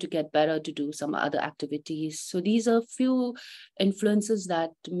 to get better, to do some other activities. So these are few influences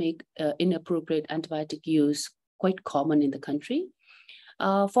that make inappropriate antibiotic use quite common in the country.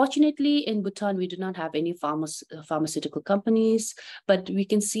 Fortunately, in Bhutan, we do not have any pharmaceutical companies, but we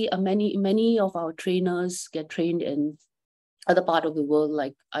can see many of our trainers get trained in other part of the world,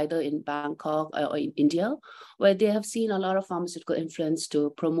 like either in Bangkok or in India, where they have seen a lot of pharmaceutical influence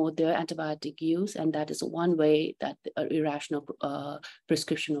to promote their antibiotic use. And that is one way that irrational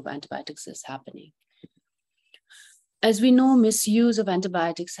prescription of antibiotics is happening. As we know, misuse of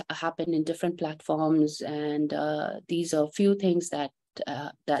antibiotics happen in different platforms, and these are few things that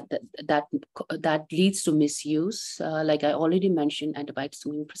leads to misuse. Like I already mentioned, antibiotics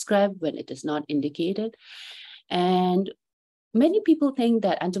being prescribed when it is not indicated. And many people think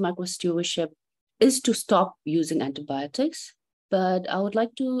that antimicrobial stewardship is to stop using antibiotics, but I would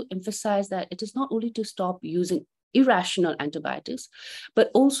like to emphasize that it is not only to stop using irrational antibiotics,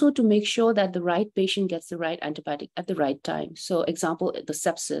 but also to make sure that the right patient gets the right antibiotic at the right time. So example, the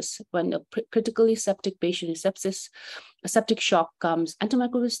sepsis, when a critically septic patient is sepsis, a septic shock comes,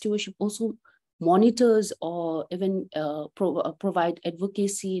 antimicrobial stewardship also monitors or even provide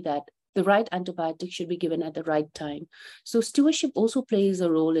advocacy that the right antibiotic should be given at the right time. So stewardship also plays a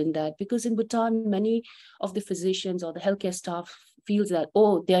role in that, because in Bhutan, many of the physicians or the healthcare staff feels that,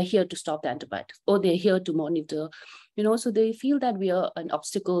 oh, they're here to stop the antibiotics, or they're here to monitor, so they feel that we are an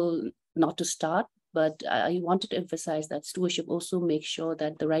obstacle not to start. But I wanted to emphasize that stewardship also makes sure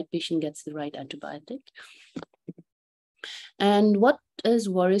that the right patient gets the right antibiotic. And what is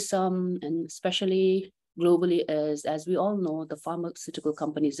worrisome, and especially globally, is, as we all know, the pharmaceutical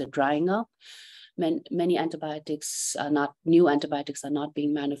companies are drying up. Many antibiotics are not, new antibiotics are not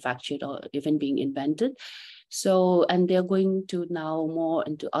being manufactured or even being invented. So, and they're going to now more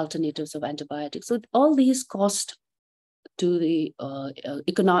into alternatives of antibiotics. So all these cost to the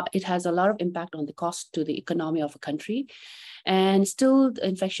it has a lot of impact on the cost to the economy of a country. And still,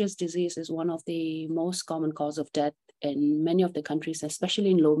 infectious disease is one of the most common cause of death in many of the countries,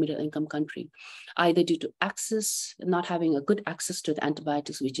 especially in low middle income country, either due to access, not having a good access to the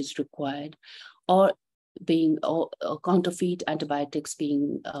antibiotics which is required, or being counterfeit antibiotics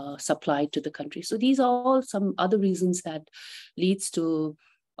being supplied to the country. So these are all some other reasons that leads to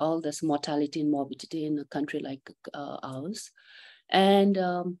all this mortality and morbidity in a country like ours. And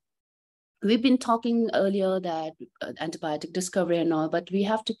we've been talking earlier that antibiotic discovery and all, but we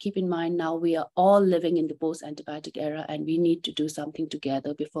have to keep in mind now we are all living in the post-antibiotic era, and we need to do something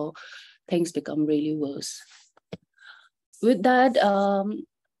together before things become really worse. With that,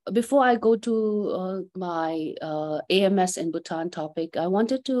 before I go to my AMS and Bhutan topic, I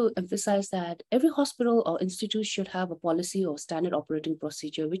wanted to emphasize that every hospital or institute should have a policy or standard operating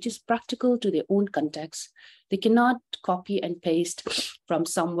procedure, which is practical to their own context. They cannot copy and paste from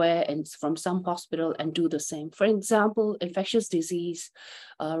somewhere and from some hospital and do the same. For example, infectious disease,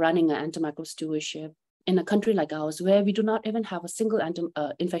 running an antimicrobial stewardship in a country like ours, where we do not even have a single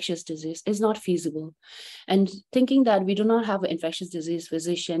infectious disease, is not feasible. And thinking that we do not have an infectious disease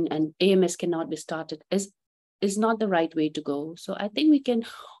physician and AMS cannot be started is not the right way to go. So I think we can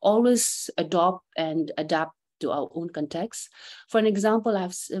always adopt and adapt to our own context. For an example,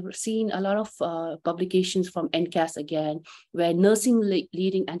 I've seen a lot of publications from NCAS again, where nursing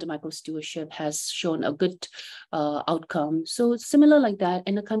leading antimicrobial stewardship has shown a good outcome. So similar like that,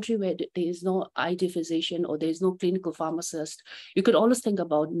 in a country where there is no IT physician or there is no clinical pharmacist, you could always think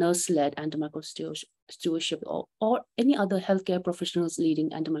about nurse-led antimicrobial stewardship or any other healthcare professionals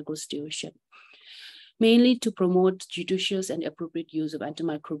leading antimicrobial stewardship, mainly to promote judicious and appropriate use of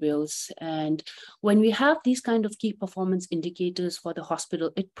antimicrobials. And when we have these kind of key performance indicators for the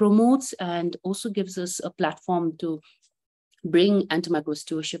hospital, it promotes and also gives us a platform to bring antimicrobial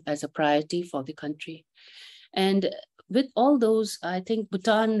stewardship as a priority for the country. And with all those, I think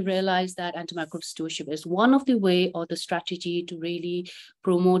Bhutan realized that antimicrobial stewardship is one of the way or the strategy to really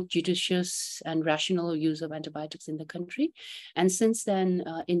promote judicious and rational use of antibiotics in the country. And since then,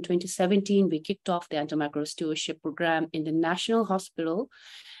 in 2017, we kicked off the antimicrobial stewardship program in the National Hospital.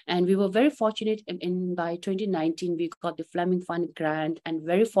 And we were very fortunate by 2019, we got the Fleming Fund grant, and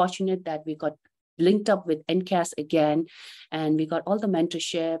very fortunate that we got linked up with NCAS again, and we got all the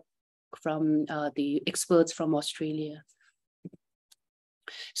mentorship from the experts from Australia.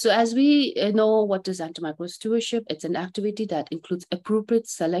 So as we know, what is antimicrobial stewardship? It's an activity that includes appropriate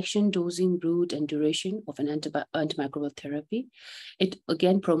selection, dosing, route, and duration of an antimicrobial therapy. It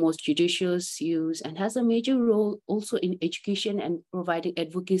again promotes judicious use and has a major role also in education and providing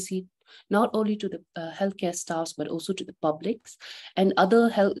advocacy, not only to the healthcare staffs, but also to the publics and other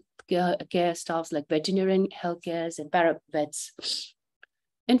healthcare staffs like veterinarian healthcares and paravets.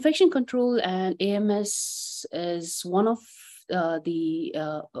 Infection control and AMS is one of are the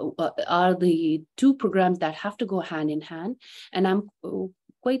two programs that have to go hand in hand. And I'm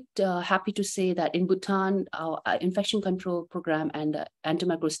quite happy to say that in Bhutan, our infection control program and the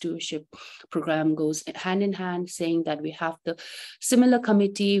antimicrobial stewardship program goes hand in hand, saying that we have the similar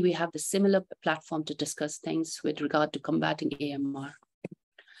committee, we have the similar platform to discuss things with regard to combating AMR.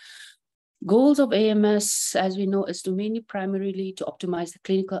 Goals of AMS, as we know, is to primarily to optimize the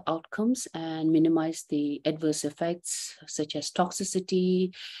clinical outcomes and minimize the adverse effects such as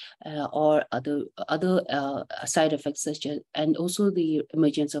toxicity or other side effects such as, and also the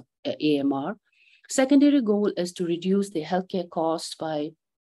emergence of AMR. Secondary goal is to reduce the healthcare cost by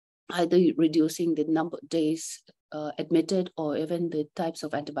either reducing the number of days admitted or even the types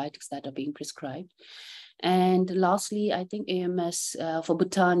of antibiotics that are being prescribed. And lastly, I think AMS for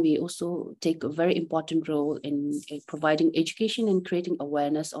Bhutan, we also take a very important role in providing education and creating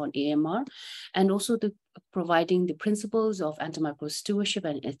awareness on AMR, and also providing the principles of antimicrobial stewardship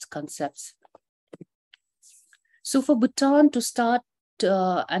and its concepts. So for Bhutan to start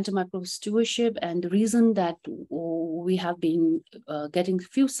antimicrobial stewardship, and the reason that we have been getting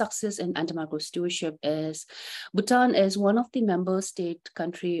few success in antimicrobial stewardship is Bhutan is one of the member state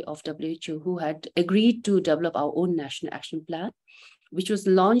country of WHO who had agreed to develop our own national action plan, which was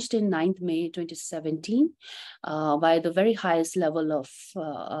launched in 9th May 2017 by the very highest level of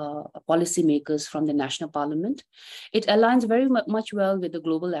policymakers from the National Parliament. It aligns very much well with the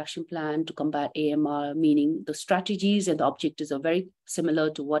Global Action Plan to combat AMR, meaning the strategies and the objectives are very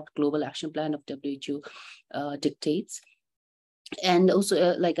similar to what Global Action Plan of WHO dictates. And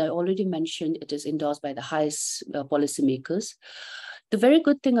also, like I already mentioned, it is endorsed by the highest policymakers. The very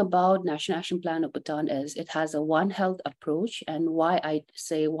good thing about National Action Plan of Bhutan is it has a One Health approach. And why I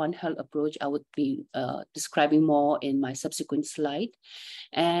say One Health approach, I would be describing more in my subsequent slide.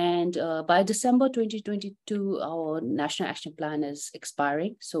 And by December 2022, our National Action Plan is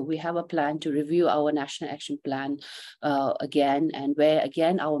expiring. So we have a plan to review our National Action Plan again, and where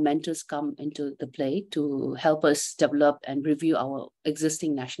again, our mentors come into the play to help us develop and review our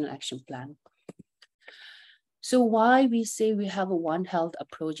existing National Action Plan. So why we say we have a One Health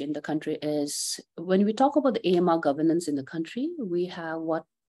approach in the country is when we talk about the AMR governance in the country, we have what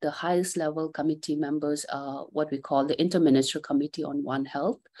the highest level committee members are, what we call the Interministerial Committee on One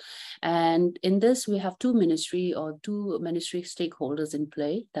Health. And in this, we have two ministry stakeholders in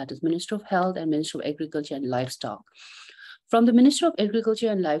play, that is Ministry of Health and Ministry of Agriculture and Livestock. From the Ministry of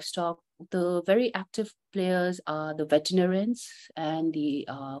Agriculture and Livestock, the very active players are the veterinarians and the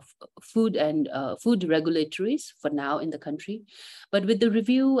food regulatories for now in the country. But with the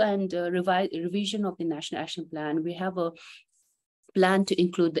review and revision of the National Action Plan, we have a plan to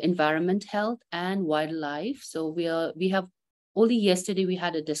include the environment, health, and wildlife. So we have only yesterday we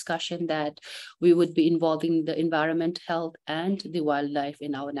had a discussion that we would be involving the environment, health, and the wildlife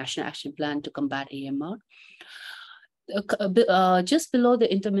in our National Action Plan to combat AMR. Just below the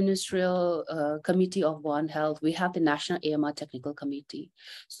Interministerial Committee of One Health, we have the National AMR Technical Committee.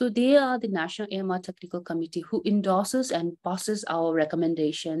 So they are the National AMR Technical Committee who endorses and passes our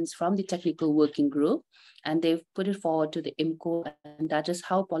recommendations from the Technical Working Group, and they've put it forward to the IMCO, and that is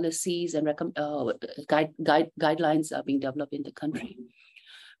how policies and guidelines are being developed in the country.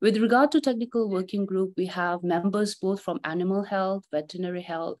 With regard to Technical Working Group, we have members both from animal health, veterinary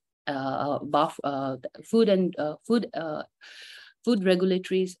health, food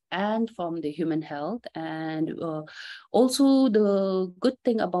regulatories, and from the human health. And also the good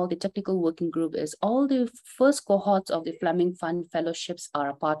thing about the Technical Working Group is all the first cohorts of the Fleming Fund fellowships are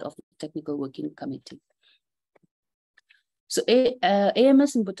a part of the Technical Working Committee. So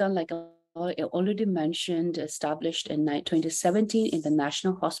AMS in Bhutan, like I already mentioned, established in 2017 in the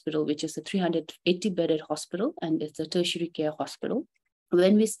National Hospital, which is a 380-bedded hospital, and it's a tertiary care hospital.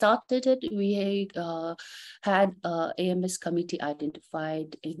 When we started it, we had AMS committee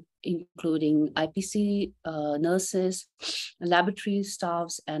identified, including IPC nurses, laboratory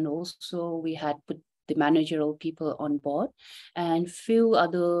staffs, and also we had put the managerial people on board, and few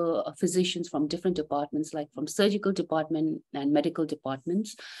other physicians from different departments, like from surgical department and medical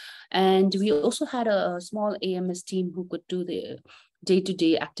departments. And we also had a small AMS team who could do the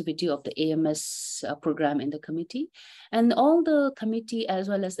day-to-day activity of the AMS program in the committee. And all the committee as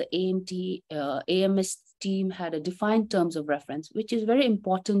well as the AMS team had a defined terms of reference, which is very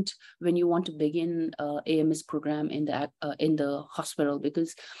important when you want to begin AMS program in the hospital,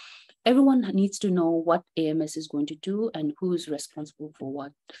 because everyone needs to know what AMS is going to do and who is responsible for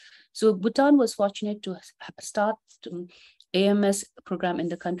what. So Bhutan was fortunate to start AMS program in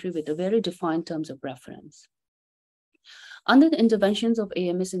the country with a very defined terms of reference. Under the interventions of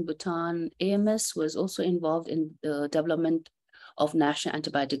AMS in Bhutan, AMS was also involved in the development of National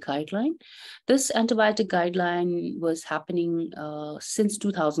Antibiotic Guideline. This antibiotic guideline was happening since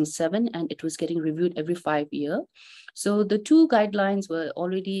 2007, and it was getting reviewed every 5 years. So the two guidelines were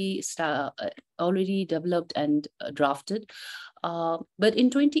already developed and drafted. But in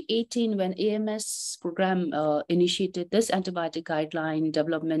 2018, when AMS program initiated, this antibiotic guideline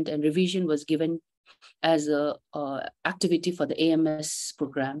development and revision was given as a activity for the AMS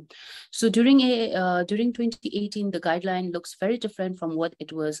program. So during 2018, the guideline looks very different from what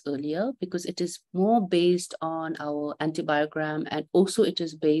it was earlier, because it is more based on our antibiogram, and also it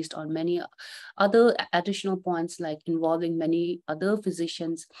is based on many other additional points, like involving many other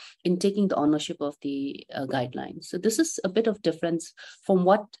physicians in taking the ownership of the guidelines. So this is a bit of difference from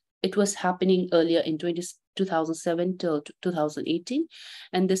what it was happening earlier in 2007 till 2018.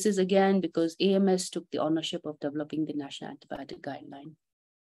 And this is again because AMS took the ownership of developing the National Antibiotic Guideline.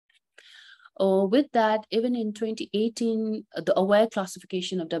 With that, even in 2018, the AWARE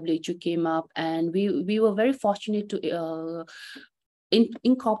classification of WHO came up, and we were very fortunate to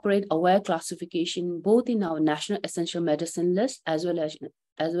incorporate AWARE classification both in our National Essential Medicine list as well as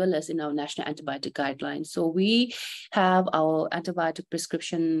in our National Antibiotic Guideline. So we have our antibiotic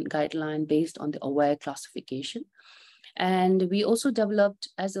prescription guideline based on the AWARE classification. And we also developed,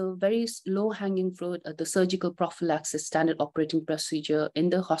 as a very low-hanging fruit, the surgical prophylaxis standard operating procedure in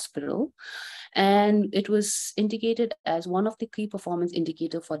the hospital. And it was indicated as one of the key performance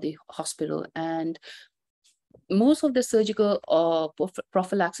indicators for the hospital. And most of the surgical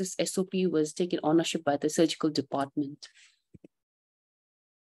prophylaxis SOP was taken ownership by the surgical department.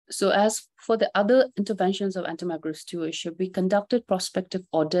 So as for the other interventions of antimicrobial stewardship, we conducted prospective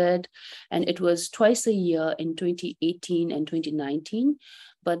audit, and it was twice a year in 2018 and 2019.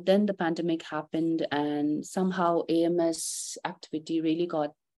 But then the pandemic happened, and somehow AMS activity really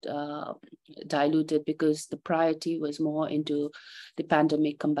got diluted because the priority was more into the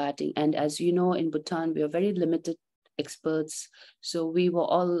pandemic combating. And as you know, in Bhutan, we are very limited experts. So we were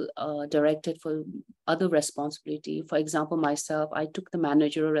all directed for other responsibility. For example, myself, I took the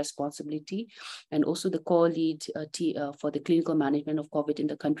managerial responsibility and also the core lead for the clinical management of COVID in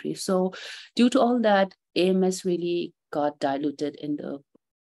the country. So due to all that, AMS really got diluted in the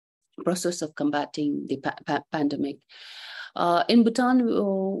process of combating the pandemic. In Bhutan,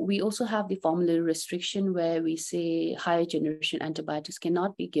 we also have the formulary restriction where we say higher generation antibiotics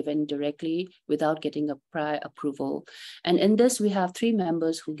cannot be given directly without getting a prior approval. And in this, we have 3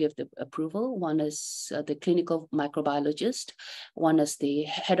 members who give the approval. One is the clinical microbiologist, one is the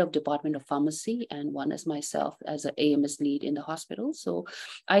head of department of pharmacy, and one is myself as an AMS lead in the hospital. So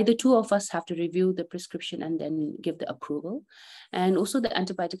either 2 of us have to review the prescription and then give the approval. And also the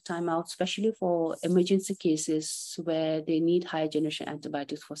antibiotic timeout, especially for emergency cases where they need higher generation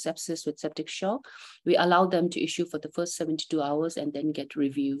antibiotics for sepsis with septic shock, we allow them to issue for the first 72 hours and then get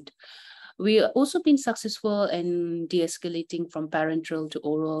reviewed. We have also been successful in de-escalating from parenteral to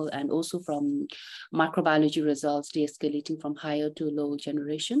oral, and also from microbiology results, de-escalating from higher to low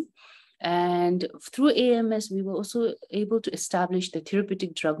generation. And through AMS, we were also able to establish the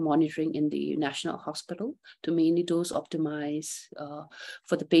therapeutic drug monitoring in the National Hospital to mainly dose optimize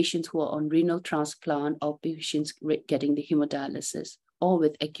for the patients who are on renal transplant or patients getting the hemodialysis or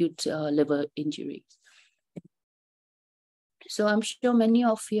with acute liver injuries. So I'm sure many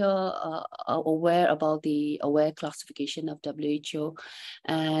of you are aware about the AWARE classification of WHO,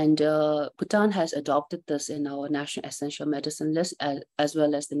 and Bhutan has adopted this in our National Essential Medicine List as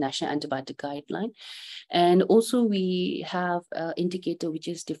well as the National Antibiotic Guideline. And also we have an indicator which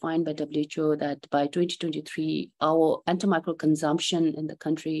is defined by WHO that by 2023, our antimicrobial consumption in the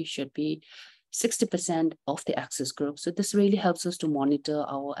country should be 60% of the access group. So this really helps us to monitor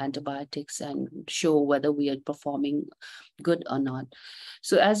our antibiotics and show whether we are performing good or not.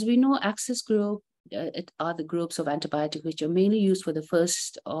 So as we know, access group it are the groups of antibiotics which are mainly used for the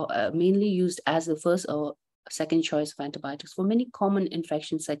first or mainly used as the first or second choice of antibiotics for many common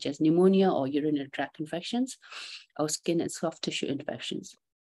infections such as pneumonia or urinary tract infections or skin and soft tissue infections.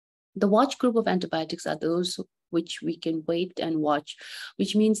 The watch group of antibiotics are those which we can wait and watch,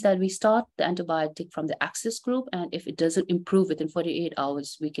 which means that we start the antibiotic from the access group, and if it doesn't improve within 48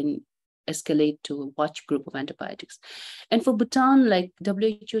 hours, we can escalate to a watch group of antibiotics. And for Bhutan, like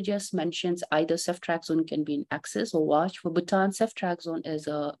WHO just mentions, either ceftriaxone can be in access or watch. For Bhutan, ceftriaxone is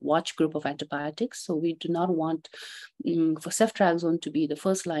a watch group of antibiotics, so we do not want for ceftriaxone to be the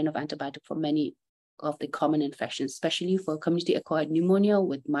first line of antibiotic for many of the common infections, especially for community-acquired pneumonia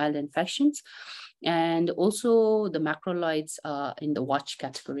with mild infections. And also the macrolides are in the watch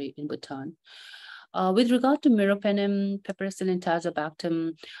category in Bhutan. With regard to meropenem, piperacillin,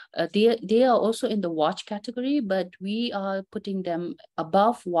 tazobactam, they are also in the watch category, but we are putting them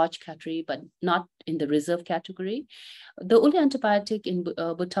above watch category, but not in the reserve category. The only antibiotic in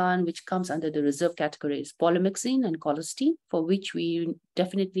Bhutan which comes under the reserve category is polymyxin and colistin, for which we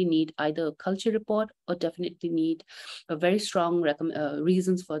definitely need either a culture report or definitely need a very strong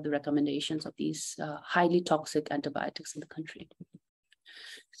reasons for the recommendations of these highly toxic antibiotics in the country.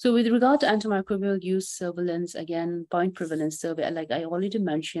 So with regard to antimicrobial use surveillance, again, point prevalence survey, like I already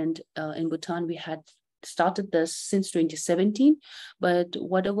mentioned, in Bhutan, we had started this since 2017, but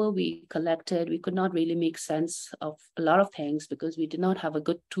whatever we collected, we could not really make sense of a lot of things because we did not have a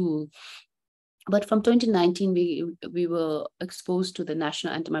good tool. But from 2019, we were exposed to the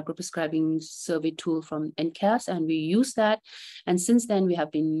National Antimicrobial Prescribing Survey tool from NCAS, and we used that. And since then, we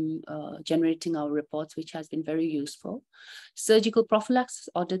have been generating our reports, which has been very useful. Surgical prophylaxis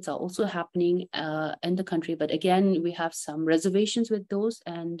audits are also happening in the country, but again, we have some reservations with those.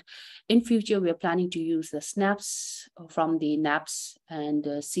 And in future, we are planning to use the SNAPs from the NAPs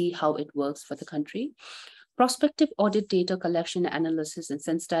and see how it works for the country. Prospective audit data collection, analysis, and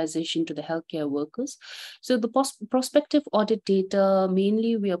sensitization to the healthcare workers. So the prospective audit data,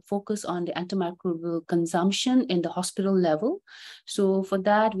 mainly we are focused on the antimicrobial consumption in the hospital level. So for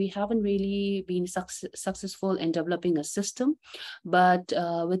that, we haven't really been successful in developing a system, but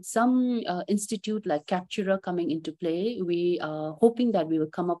with some institute like Captura coming into play, we are hoping that we will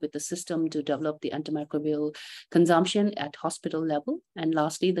come up with a system to develop the antimicrobial consumption at hospital level. And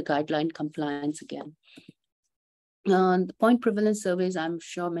lastly, the guideline compliance again. The point prevalence surveys, I'm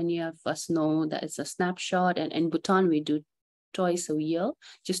sure many of us know that it's a snapshot, and in Bhutan, we do twice a year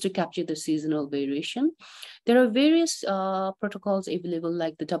just to capture the seasonal variation. There are various protocols available,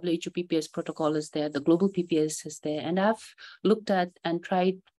 like the WHO PPS protocol is there, the global PPS is there, and I've looked at and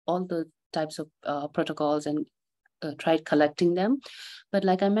tried all the types of protocols and tried collecting them. But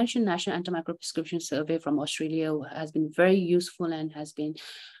like I mentioned, National Antimicrobial Prescription Survey from Australia has been very useful and has been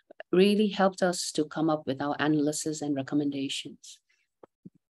really helped us to come up with our analysis and recommendations.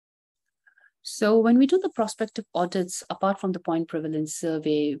 So when we do the prospective audits, apart from the point prevalence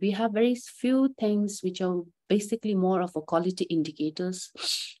survey, we have very few things which are basically more of a quality indicators.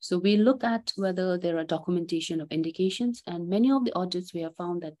 So we look at whether there are documentation of indications, and many of the audits we have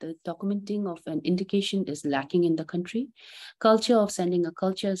found that the documenting of an indication is lacking in the country. Culture of sending a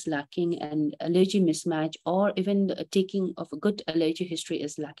culture is lacking, and allergy mismatch or even the taking of a good allergy history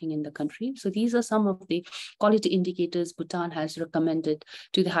is lacking in the country. So these are some of the quality indicators Bhutan has recommended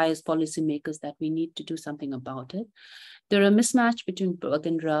to the highest policymakers that we need to do something about it. There are mismatch between drug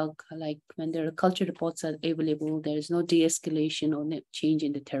and drug, like when there are culture reports are available, there is no de-escalation or change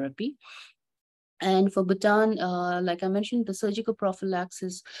in the therapy. And for Bhutan, like I mentioned, the surgical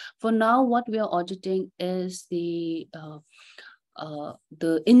prophylaxis, for now, what we are auditing is the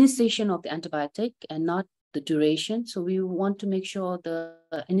initiation of the antibiotic and not the duration. So we want to make sure the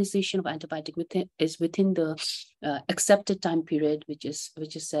initiation of antibiotic is within the accepted time period, which is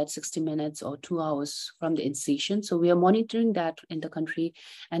said 60 minutes or 2 hours from the incision. So we are monitoring that in the country.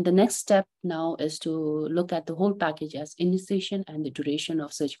 And the next step now is to look at the whole package as initiation and the duration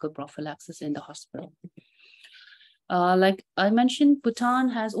of surgical prophylaxis in the hospital. Like I mentioned, Bhutan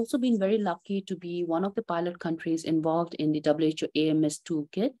has also been very lucky to be one of the pilot countries involved in the WHO AMS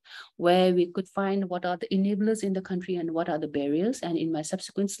toolkit, where we could find what are the enablers in the country and what are the barriers. And in my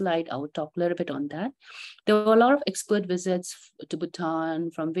subsequent slide, I will talk a little bit on that. There were a lot of expert visits to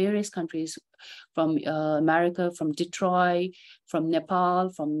Bhutan from various countries, from America, from Detroit, from Nepal,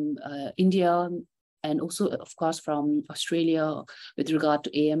 from India, and also, of course, from Australia with regard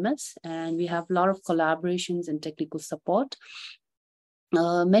to AMS. And we have a lot of collaborations and technical support.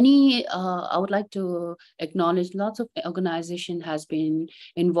 I would like to acknowledge lots of organization has been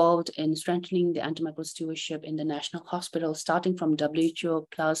involved in strengthening the antimicrobial stewardship in the national hospital, starting from WHO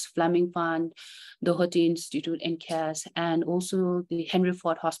plus Fleming Fund, the Doherty Institute, NCAS, and also the Henry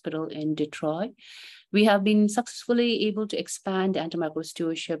Ford Hospital in Detroit. We have been successfully able to expand antimicrobial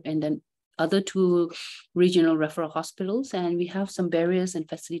stewardship in the other 2 regional referral hospitals, and we have some barriers and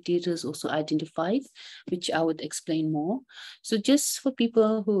facilitators also identified, which I would explain more. So just for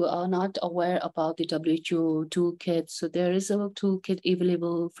people who are not aware about the WHO toolkit, so there is a toolkit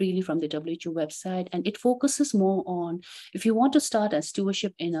available freely from the WHO website, and it focuses more on, if you want to start a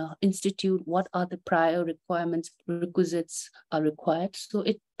stewardship in an institute, what are the prior requisites are required. So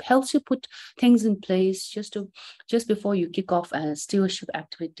it helps you put things in place just before you kick off a stewardship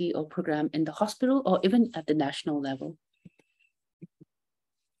activity or program in the hospital or even at the national level.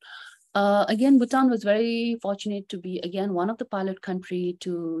 Again, Bhutan was very fortunate to be, again, one of the pilot country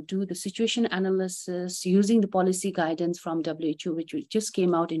to do the situation analysis using the policy guidance from WHO, which just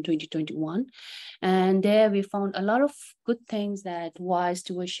came out in 2021. And there we found a lot of good things that why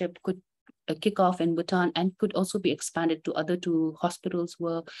stewardship could kick off in Bhutan and could also be expanded to other 2 hospitals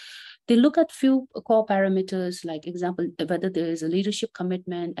where they look at few core parameters, like example, whether there is a leadership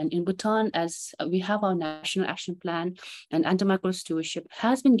commitment. And in Bhutan, as we have our national action plan, and antimicrobial stewardship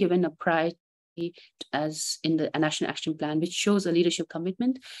has been given a priority as in the national action plan, which shows a leadership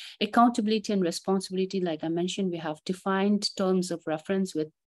commitment, accountability and responsibility. Like I mentioned, we have defined terms of reference with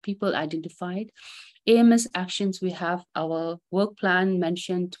people identified. AMS actions, we have our work plan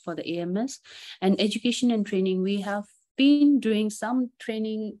mentioned for the AMS, and education and training. We have been doing some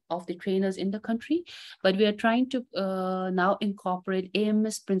training of the trainers in the country, but we are trying to now incorporate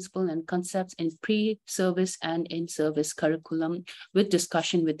AMS principles and concepts in pre-service and in-service curriculum with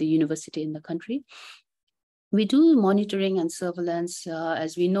discussion with the university in the country. We do monitoring and surveillance.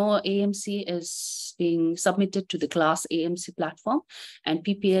 As we know, AMC is being submitted to the class AMC platform, and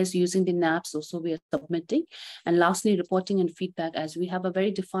PPS using the NAPS also we are submitting. And lastly, reporting and feedback. As we have a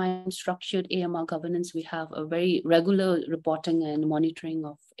very defined, structured AMR governance, we have a very regular reporting and monitoring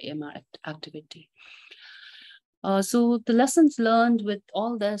of AMR activity. So the lessons learned with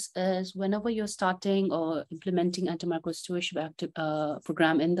all this is whenever you're starting or implementing antimicrobial stewardship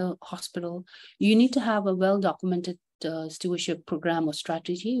program in the hospital, you need to have a well-documented stewardship program or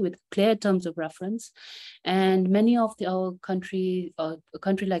strategy with clear terms of reference. And many of our country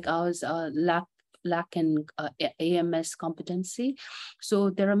like ours lack in AMS competency. So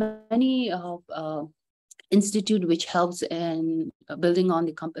there are many institute which helps in building on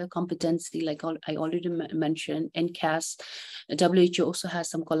the competency, like I already mentioned. NCAS WHO also has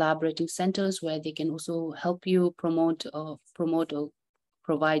some collaborating centers where they can also help you promote or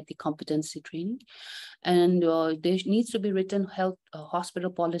provide the competency training. And there needs to be written health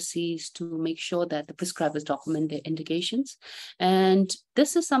hospital policies to make sure that the prescribers document their indications. And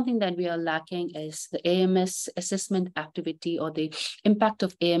this is something that we are lacking, is the AMS assessment activity or the impact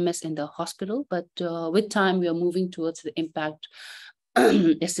of AMS in the hospital. But with time, we are moving towards the impact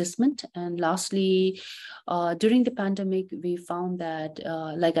assessment. And lastly, during the pandemic, we found that,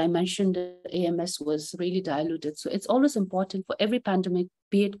 like I mentioned, the AMS was really diluted. So it's always important for every pandemic,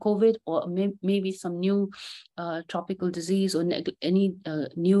 be it COVID or maybe some new tropical disease or any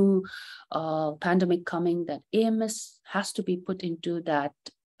new pandemic coming, that AMS has to be put into that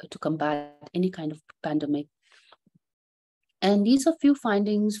to combat any kind of pandemic. And these are few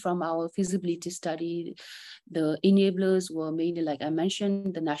findings from our feasibility study. The enablers were mainly, like I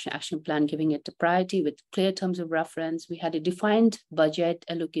mentioned, the National Action Plan, giving it a priority with clear terms of reference. We had a defined budget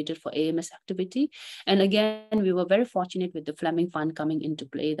allocated for AMS activity. And again, we were very fortunate with the Fleming Fund coming into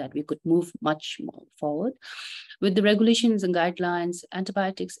play that we could move much more forward. With the regulations and guidelines,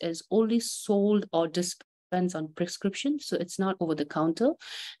 antibiotics is only sold or dispensed on prescription, so it's not over the counter.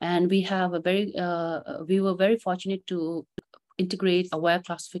 And we have a we were very fortunate to integrate aware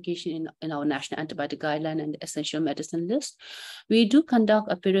classification in our national antibiotic guideline and essential medicine list. We do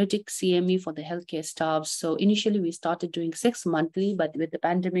conduct a periodic CME for the healthcare staff. So initially we started doing 6 monthly, but with the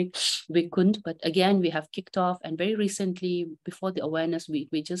pandemic, we couldn't. But again, we have kicked off, and very recently, before the awareness week,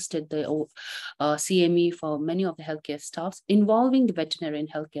 we just did the CME for many of the healthcare staffs involving the veterinary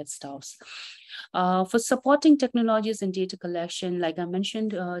and healthcare staffs. For supporting technologies and data collection, like I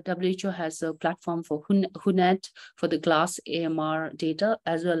mentioned, WHO has a platform for HUNET for the GLASS AMR data,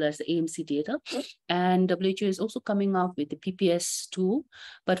 as well as the AMC data. And WHO is also coming up with the PPS tool.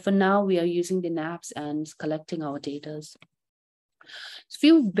 But for now, we are using the NAPs and collecting our data.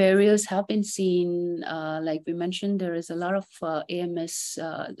 Few barriers have been seen. Like we mentioned, there is a lot of AMS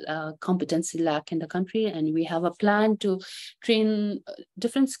competency lack in the country, and we have a plan to train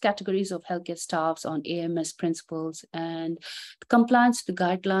different categories of healthcare staffs on AMS principles, and the compliance to the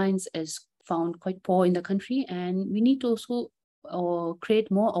guidelines is found quite poor in the country, and we need to also create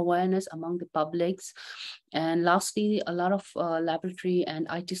more awareness among the publics. And lastly, a lot of laboratory and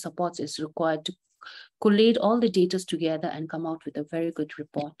IT supports is required to collate all the data together and come out with a very good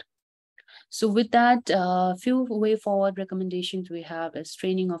report. So with that, few way forward recommendations we have is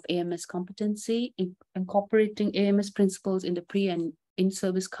training of AMS competency, incorporating AMS principles in the pre and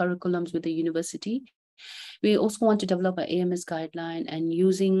in-service curriculums with the university. We also want to develop an AMS guideline and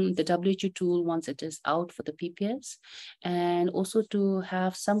using the WHO tool once it is out for the PPS, and also to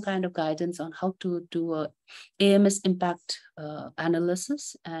have some kind of guidance on how to do a AMS impact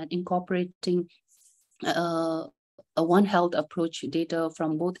analysis and incorporating a One Health approach data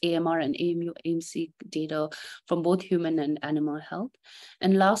from both AMR and AMC data from both human and animal health.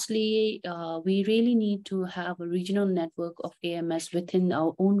 And lastly, we really need to have a regional network of AMS within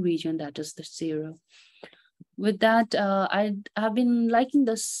our own region, that is the zero. With that, I have been liking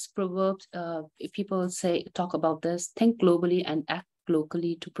this proverb. If people talk about this, think globally and act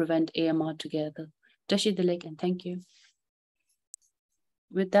locally to prevent AMR together. Tashi Dilek, and thank you.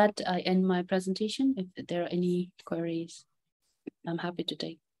 With that, I end my presentation. If there are any queries, I'm happy to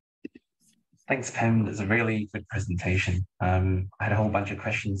take. Thanks, Pem. It's a really good presentation. I had a whole bunch of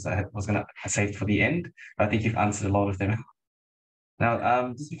questions I was going to save for the end, but I think you've answered a lot of them.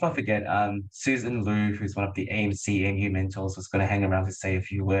 Now, just before I forget, Susan Liu, who's one of the AMC MU mentors, was going to hang around to say a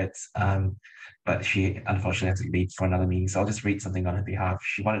few words, but she unfortunately had to leave for another meeting. So I'll just read something on her behalf.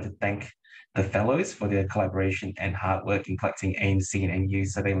 She wanted to thank the fellows for their collaboration and hard work in collecting AMC and MU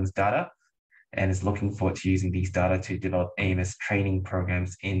surveillance data, and is looking forward to using these data to develop AMS training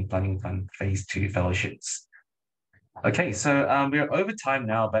programs in Fleming Fund Phase 2 fellowships. Okay, so we're over time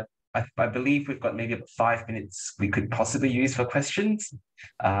now, but I believe we've got maybe about 5 minutes we could possibly use for questions.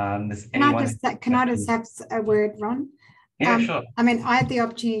 Can I just have a word, Ron? Yeah, sure. I mean, I had the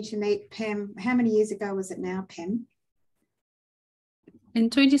opportunity to meet Pem. How many years ago was it now, Pem? In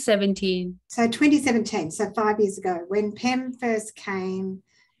 2017. So 2017, so 5 years ago, when Pem first came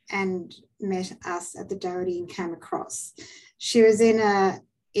and met us at the Doherty and came across, she was in an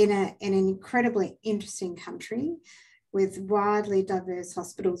incredibly interesting country with widely diverse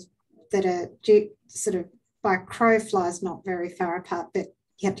hospitals that are sort of by crow flies, not very far apart, but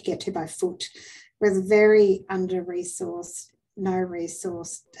you have to get to by foot. With very under-resourced,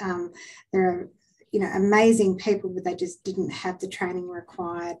 no-resourced. There are amazing people, but they just didn't have the training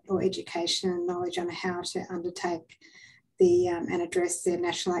required or education and knowledge on how to undertake and address their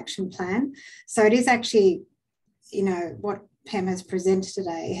National Action Plan. So it is actually, what Pem has presented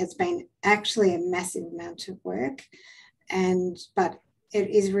today has been actually a massive amount of work, but it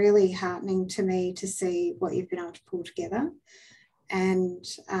is really heartening to me to see what you've been able to pull together. And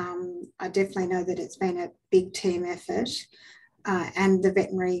I definitely know that it's been a big team effort. And the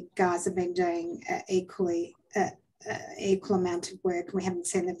veterinary guys have been doing equal amount of work. We haven't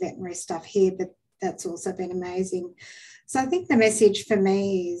seen the veterinary stuff here, but that's also been amazing. So I think the message for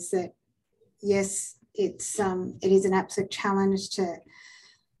me is that, yes, it is an absolute challenge to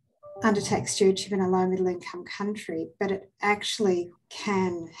undertake stewardship in a low middle income country, but it actually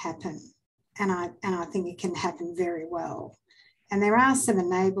can happen. And I think it can happen very well. And there are some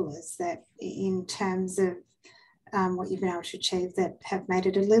enablers that, in terms of what you've been able to achieve, that have made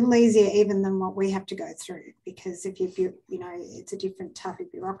it a little easier even than what we have to go through, because if you know, it's a different type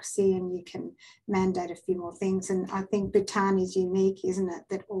of bureaucracy and you can mandate a few more things. And I think Bhutan is unique, isn't it,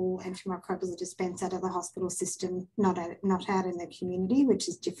 that all antimicrobials are dispensed out of the hospital system, not out in the community, which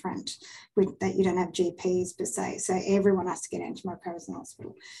is different, with that you don't have GPs per se, so everyone has to get antimicrobials in the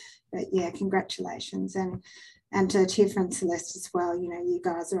hospital. But yeah, congratulations. And to Atifa and Celeste as well, you know, you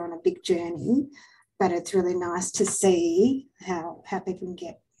guys are on a big journey, but it's really nice to see how people can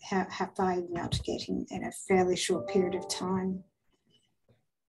get, how far you've been able to get in a fairly short period of time.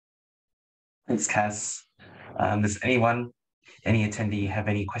 Thanks, Cass. Does any attendee have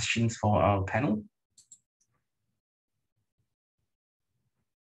any questions for our panel?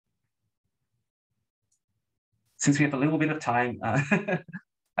 Since we have a little bit of time,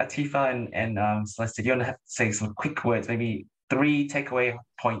 Atifa and Celeste, do you want to say some quick words, maybe 3 takeaway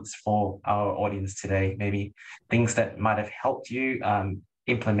points for our audience today, maybe things that might have helped you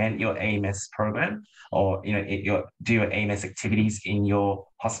implement your AMS program, or do your AMS activities in your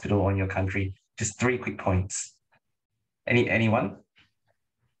hospital or in your country? Just 3 quick points. Anyone?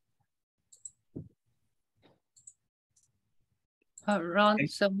 Ron, okay.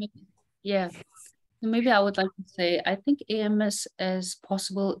 So maybe I would like to say, I think AMS is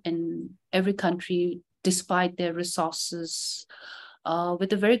possible in every country, despite their resources,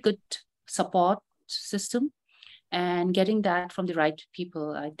 with a very good support system and getting that from the right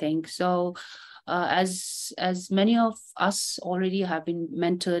people, I think. So as many of us already have been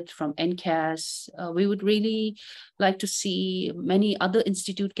mentored from NCAS, we would really like to see many other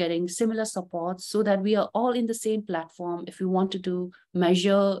institutes getting similar support, so that we are all in the same platform. If we want to do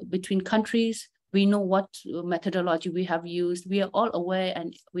measure between countries, we know what methodology we have used. We are all aware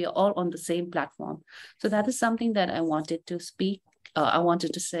and we are all on the same platform. So that is something that I wanted to speak. I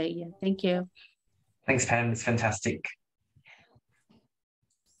wanted to say, yeah, thank you. Thanks, Pam. It's fantastic.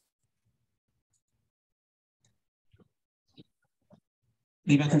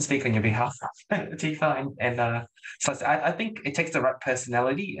 Maybe I can speak on your behalf, Atifa, and so I think it takes the right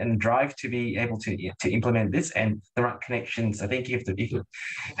personality and drive to be able to implement this, and the right connections. I think if you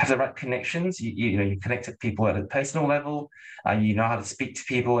have the right connections, you connect with people at a personal level, you know how to speak to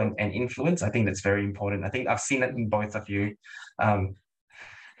people and influence. I think that's very important. I think I've seen it in both of you. All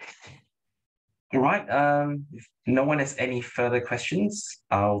right. If no one has any further questions,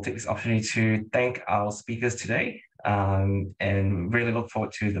 I'll take this opportunity to thank our speakers today. And really look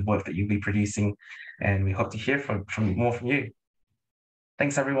forward to the work that you'll be producing, and we hope to hear more from you.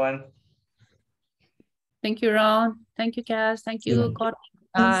 Thanks, everyone. Thank you, Ron. Thank you, Cass. Thank you, God.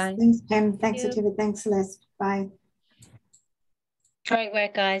 Bye. Thanks, Pam. Thanks, Atifa. Thanks, Celeste. Bye. Great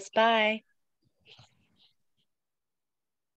work, guys. Bye.